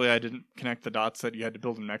 initially I didn't connect the dots that you had to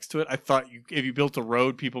build them next to it. I thought if you built a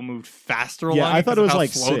road, people moved faster along. Yeah, I thought it was how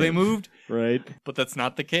like slow they Civ. moved, Right? but that's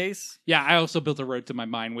not the case. Yeah, I also built a road to my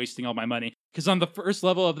mine, wasting all my money. Because on the first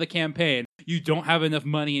level of the campaign, you don't have enough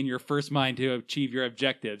money in your first mine to achieve your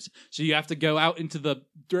objectives. So you have to go out into the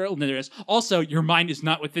wilderness. Also, your mine is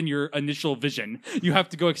not within your initial vision. You have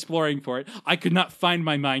to go exploring for it. I could not find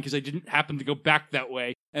my mine because I didn't happen to go back that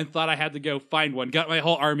way and thought I had to go find one. Got my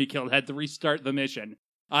whole army killed, had to restart the mission.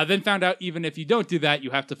 Then found out even if you don't do that,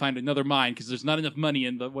 you have to find another mine because there's not enough money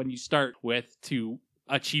in the one you start with to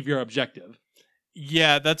achieve your objective.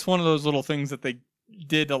 Yeah, that's one of those little things that they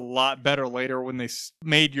did a lot better later when they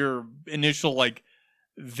made your initial like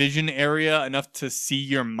vision area enough to see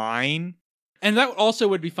your mine. And that also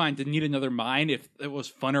would be fine to need another mine if it was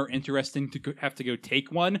fun or interesting to have to go take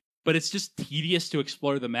one. But it's just tedious to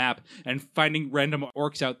explore the map, and finding random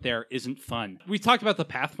orcs out there isn't fun. We talked about the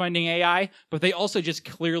pathfinding AI, but they also just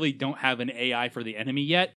clearly don't have an AI for the enemy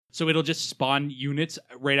yet. So it'll just spawn units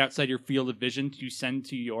right outside your field of vision to send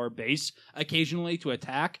to your base occasionally to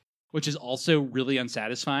attack, which is also really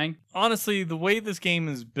unsatisfying. Honestly, the way this game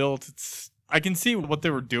is built, I can see what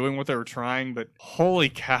they were doing, what they were trying, but holy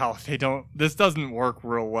cow, this doesn't work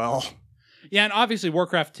real well. Yeah, and obviously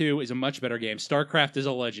Warcraft 2 is a much better game. StarCraft is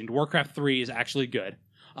a legend. Warcraft 3 is actually good.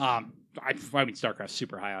 I mean, StarCraft's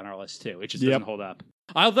super high on our list too. It just doesn't hold up.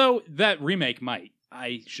 Although that remake might.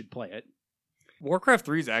 I should play it. Warcraft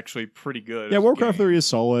 3 is actually pretty good. Yeah, as a Warcraft game. 3 is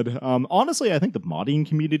solid. Honestly, I think the modding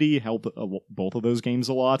community helped both of those games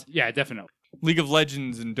a lot. Yeah, definitely. League of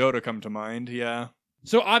Legends and Dota come to mind, yeah.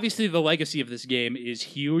 So obviously the legacy of this game is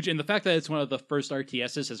huge, and the fact that it's one of the first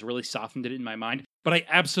RTSs has really softened it in my mind, but I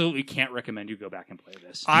absolutely can't recommend you go back and play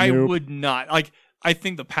this. I Nope. would not. Like, I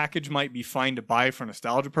think the package might be fine to buy for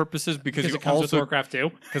nostalgia purposes because it comes with Warcraft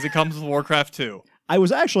 2. because it comes with Warcraft 2. I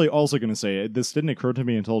was actually also going to say, this didn't occur to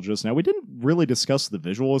me until just now. We didn't really discuss the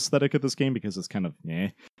visual aesthetic of this game because it's kind of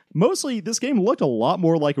Mostly, this game looked a lot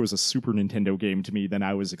more like it was a Super Nintendo game to me than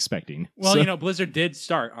I was expecting. Well, So- Blizzard did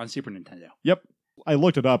start on Super Nintendo. Yep. I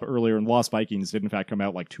looked it up earlier, and Lost Vikings did in fact come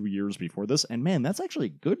out like 2 years before this, and man, that's actually a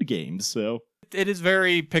good game, so... It is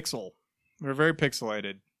very pixel. They're very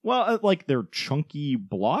pixelated. Well, like, they're chunky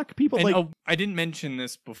block people, And like... I didn't mention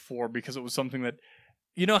this before because it was something that,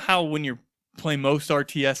 you know how when you're playing most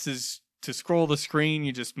RTSs, to scroll the screen,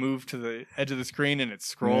 you just move to the edge of the screen and it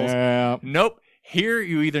scrolls. Yeah. Nope. Here,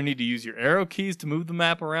 you either need to use your arrow keys to move the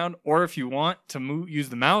map around, or if you want to use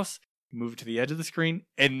the mouse, move to the edge of the screen,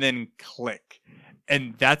 and then click.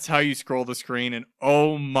 And that's how you scroll the screen, and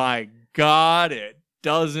oh my god, it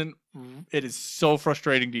is so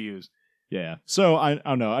frustrating to use. Yeah. So, I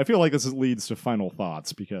don't know. I feel like this leads to final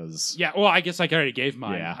thoughts, because... Yeah, well, I guess I already gave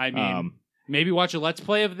mine. Yeah, I mean, maybe watch a Let's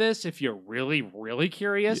Play of this if you're really, really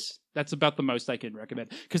curious. That's about the most I can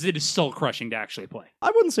recommend, because it is soul-crushing to actually play. I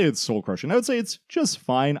wouldn't say it's soul-crushing. I would say it's just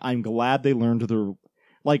fine. I'm glad they learned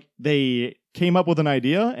they came up with an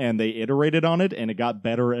idea, and they iterated on it, and it got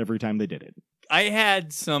better every time they did it. I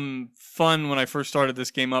had some fun when I first started this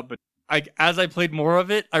game up, but as I played more of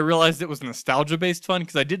it, I realized it was nostalgia-based fun,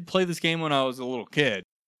 because I did play this game when I was a little kid.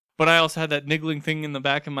 But I also had that niggling thing in the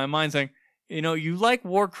back of my mind saying, you like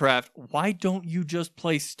Warcraft, why don't you just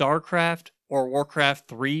play StarCraft or Warcraft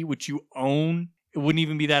 3, which you own? It wouldn't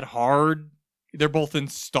even be that hard. They're both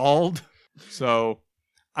installed. So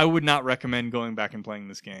I would not recommend going back and playing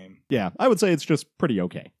this game. Yeah, I would say it's just pretty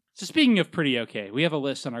okay. So speaking of pretty okay, we have a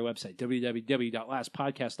list on our website,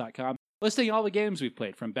 www.lastpodcast.com, listing all the games we've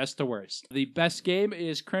played from best to worst. The best game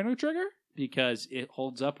is Chrono Trigger, because it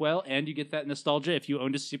holds up well, and you get that nostalgia if you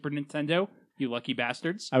owned a Super Nintendo. You lucky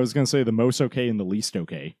bastards. I was going to say the most okay and the least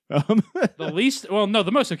okay. The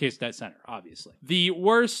most okay is Dead Center, obviously. The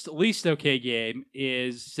worst, least okay game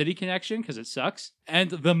is City Connection, because it sucks.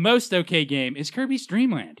 And the most okay game is Kirby's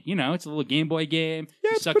Dream Land. You know, it's a little Game Boy game.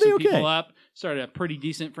 Yeah, You it's suck pretty some okay. people up. Started a pretty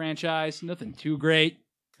decent franchise. Nothing too great.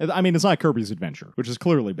 I mean, it's not Kirby's Adventure, which is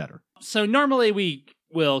clearly better. So normally we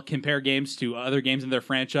will compare games to other games in their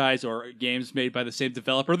franchise or games made by the same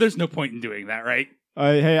developer. There's no point in doing that, right?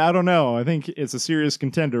 Hey, I don't know. I think it's a serious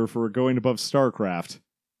contender for going above StarCraft.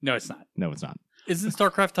 No, it's not. No, it's not. Isn't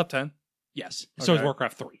StarCraft top 10? Yes. So is Okay.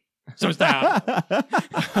 Warcraft 3. So is that.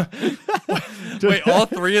 Wait, all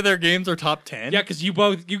 3 of their games are top 10? Yeah, because you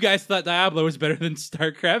guys thought Diablo was better than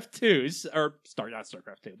StarCraft 2's, or not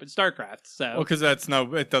StarCraft 2, but StarCraft. So, Well, because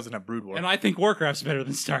it doesn't have Brood War. and I think Warcraft's better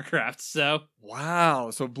than StarCraft. So, Wow,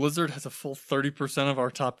 so Blizzard has a full 30% of our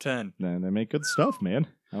top 10. Man, they make good stuff, man.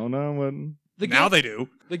 I don't know what. Now they do.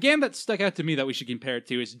 the game that stuck out to me that we should compare it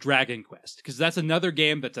to is Dragon Quest, because that's another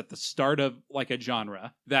game that's at the start of like a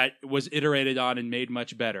genre that was iterated on and made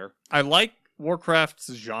much better. I like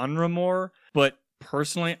Warcraft's genre more, but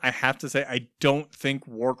personally, I have to say I don't think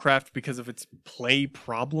Warcraft, because of its play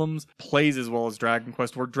problems, plays as well as Dragon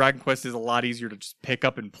Quest, where Dragon Quest is a lot easier to just pick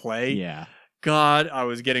up and play. Yeah. God, I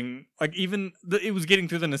was getting, like, it was getting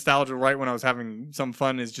through the nostalgia right when I was having some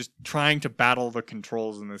fun, is just trying to battle the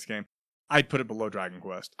controls in this game. I'd put it below Dragon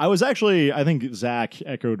Quest. I think Zach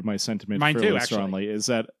echoed my sentiment Mine too, fairly actually. strongly, is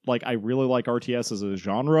that, like, I really like RTS as a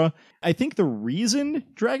genre. I think the reason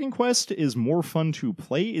Dragon Quest is more fun to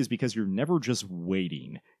play is because you're never just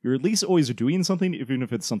waiting. You're at least always doing something, even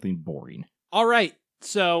if it's something boring. All right,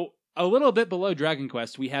 so a little bit below Dragon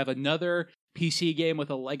Quest, we have another PC game with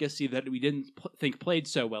a legacy that we didn't think played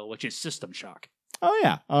so well, which is System Shock. Oh,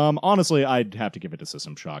 yeah. Honestly, I'd have to give it to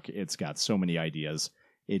System Shock. It's got so many ideas.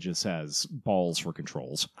 It just has balls for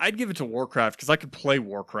controls. I'd give it to Warcraft, because I could play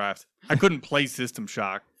Warcraft. I couldn't play System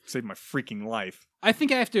Shock. Saved my freaking life. I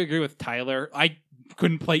think I have to agree with Tyler. I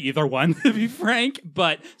couldn't play either one, to be frank,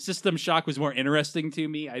 but System Shock was more interesting to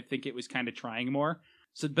me. I think it was kind of trying more.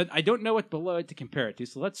 So, but I don't know what below it to compare it to,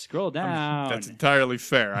 so let's scroll down. That's entirely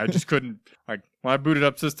fair. I just couldn't, like, when I booted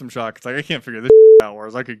up System Shock, it's like, I can't figure this out,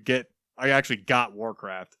 whereas I actually got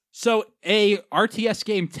Warcraft. So a RTS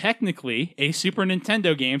game, technically a Super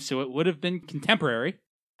Nintendo game, so it would have been contemporary.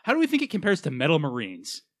 How do we think it compares to Metal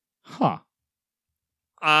Marines? Huh.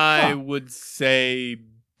 I would say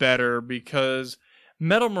better, because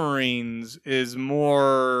Metal Marines is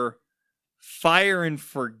more fire and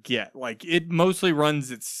forget. Like, it mostly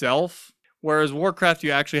runs itself, whereas Warcraft,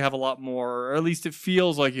 you actually have a lot more, or at least it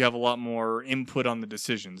feels like you have a lot more input on the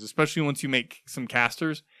decisions, especially once you make some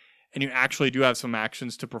casters. And you actually do have some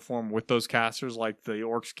actions to perform with those casters, like the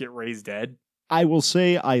orcs get raised dead. I will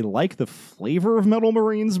say I like the flavor of Metal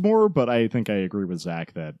Marines more, but I think I agree with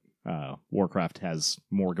Zach that Warcraft has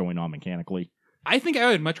more going on mechanically. I think I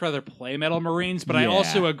would much rather play Metal Marines, but I Yeah.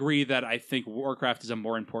 also agree that I think Warcraft is a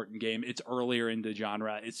more important game. It's earlier in the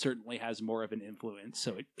genre. It certainly has more of an influence,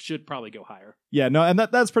 so it should probably go higher. Yeah, no, and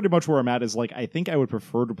that's pretty much where I'm at, is like, I think I would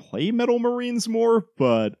prefer to play Metal Marines more,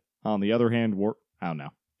 but on the other hand, I don't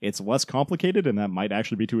know. It's less complicated, and that might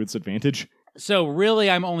actually be to its advantage. So really,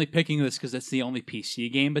 I'm only picking this because it's the only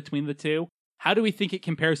PC game between the two. How do we think it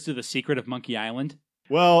compares to The Secret of Monkey Island?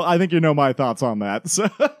 Well, I think you know my thoughts on that. So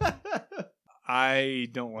I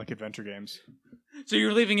don't like adventure games. So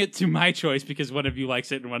you're leaving it to my choice because one of you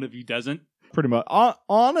likes it and one of you doesn't? pretty much.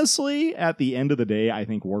 Honestly, at the end of the day, I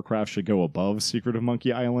think Warcraft should go above Secret of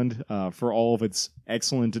Monkey Island for all of its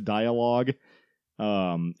excellent dialogue.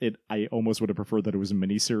 I almost would have preferred that it was a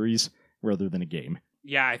miniseries rather than a game.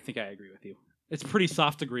 Yeah, I think I agree with you. It's pretty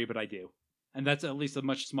soft agree, but I do. And that's at least a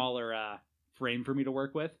much smaller frame for me to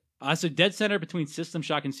work with. So dead center between System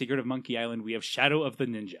Shock and Secret of Monkey Island, we have Shadow of the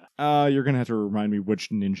Ninja. You're going to have to remind me which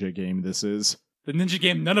ninja game this is. The ninja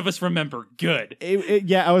game none of us remember. Good.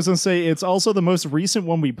 Yeah, I was going to say, it's also the most recent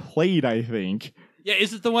one we played, I think. Yeah,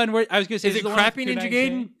 is it the one where, I was going to say, Is it the one Crappy with Ninja Kunai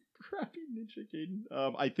Gaiden? Crappy Ninja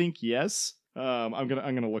Gaiden. I think yes. I'm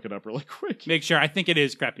gonna look it up really quick. Make sure, I think it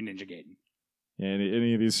is Crappy Ninja Gaiden. Yeah,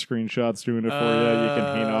 any of these screenshots doing it for you, you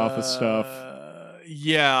can hang off of stuff.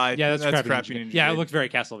 Yeah, That's Crappy Crappy Ninja Gaiden. Yeah, it looked very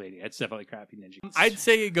Castlevania. It's definitely Crappy Ninja Gaiden. I'd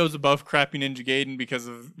say it goes above Crappy Ninja Gaiden because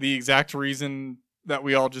of the exact reason that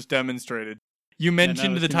we all just demonstrated. You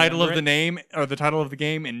mentioned us the can title of remember the it. name or the title of the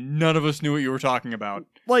game, and none of us knew what you were talking about.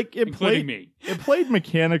 Like it including played, me. it played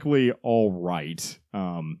mechanically all right.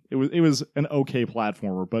 It was an okay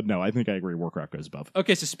platformer, but no, I think I agree. Warcraft goes above.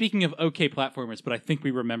 Okay, so speaking of okay platformers, but I think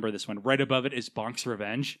we remember this one. Right above it is Bonk's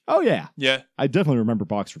Revenge. Oh yeah, Yeah. I definitely remember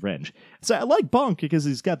Bonk's Revenge. So I like Bonk because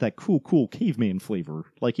he's got that cool caveman flavor.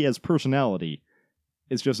 Like he has personality.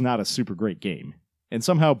 It's just not a super great game. And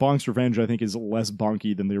somehow Bonk's Revenge, I think, is less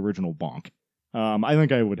bonky than the original Bonk. I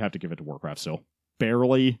think I would have to give it to Warcraft still.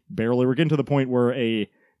 Barely. We're getting to the point where a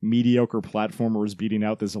mediocre platformer is beating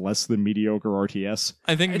out this less than mediocre RTS.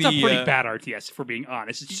 I think It's a pretty bad RTS, if we're being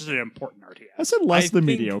honest. It's just an important RTS. I said less than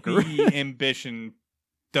think mediocre. The Ambition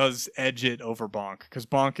does edge it over Bonk, because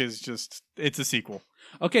Bonk is just, it's a sequel.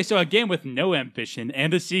 Okay, so a game with no ambition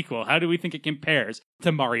and a sequel. How do we think it compares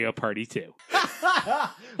to Mario Party 2?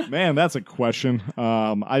 Man, that's a question.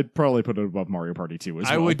 I'd probably put it above Mario Party 2 as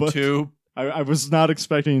well. I would but too. I was not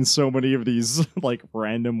expecting so many of these like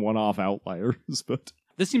random one-off outliers, but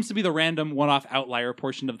This seems to be the random one-off outlier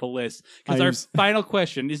portion of the list. Because I'm our s- final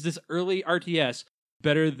question, is this early RTS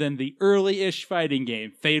better than the early-ish fighting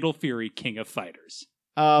game, Fatal Fury King of Fighters?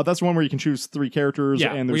 that's the one where you can choose 3 characters,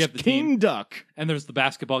 Yeah, and we there's have the King team. Duck. And there's the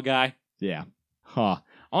basketball guy. Yeah. Huh.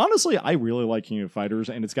 Honestly, I really like King of Fighters,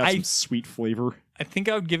 and it's got I- some sweet flavor. I think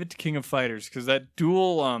I would give it to King of Fighters, because that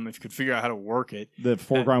duel, if you could figure out how to work it, The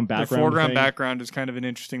foreground background. The foreground thing. background is kind of an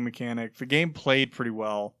interesting mechanic. The game played pretty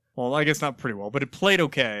well. Well, I guess not pretty well, but it played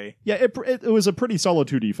okay. Yeah, it was a pretty solid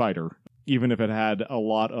 2D fighter, even if it had a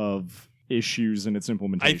lot of issues in its I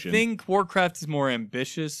implementation. think Warcraft is more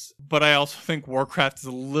ambitious, but I also think Warcraft is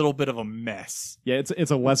a little bit of a mess. Yeah,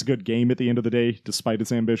 it's a less good game at the end of the day, despite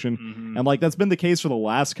its ambition. Mhm. And like that's been the case for the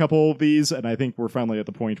last couple of these, and I think we're finally at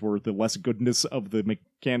the point where the less goodness of the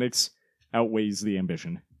mechanics outweighs the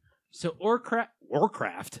ambition. So Warcraft.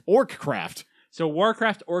 Orccraft. So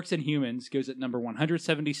Warcraft Orcs and Humans goes at number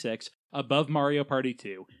 176, above Mario Party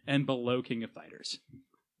 2, and below King of Fighters.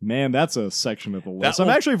 Man, that's a section of the list. will-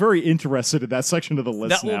 I'm actually very interested in that section of the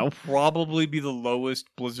list That now. will probably be the lowest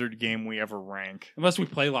Blizzard game we ever rank. Unless we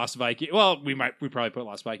play Lost Vikings. Well, we probably put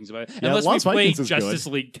Lost Vikings above it. Yeah, Unless Lost we play Vikings is Justice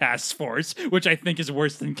League Task Force, which I think is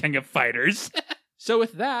worse than King of Fighters. So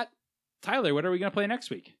with that, Tyler, what are we going to play next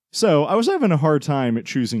week? So I was having a hard time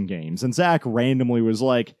choosing games, and Zach randomly was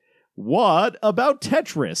like, "What about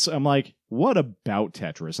Tetris?" I'm like, "What about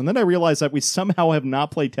Tetris?" And then I realized that we somehow have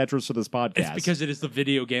not played Tetris for this podcast. It's because it is the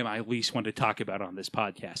video game I least want to talk about on this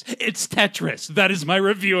podcast. It's Tetris. That is my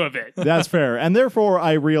review of it. That's fair. And therefore,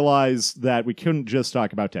 I realized that we couldn't just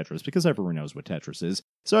talk about Tetris because everyone knows what Tetris is.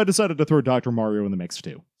 So I decided to throw Dr. Mario in the mix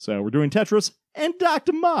too. So we're doing Tetris and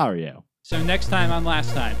Dr. Mario. So next time on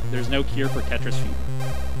Last Time, there's no cure for Tetris fever.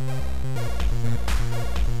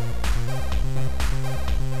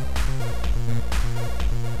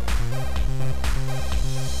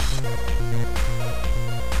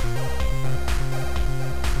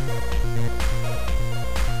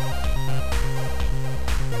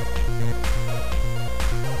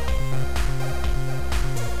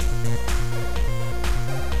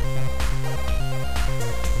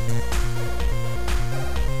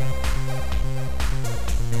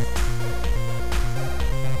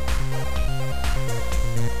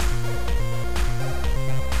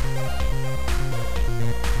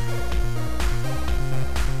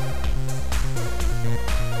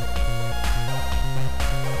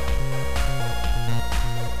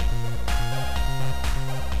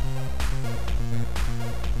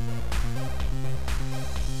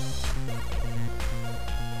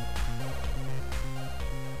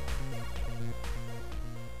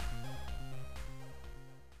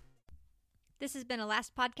 This has been a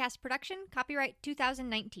Last Podcast production, copyright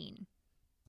 2019.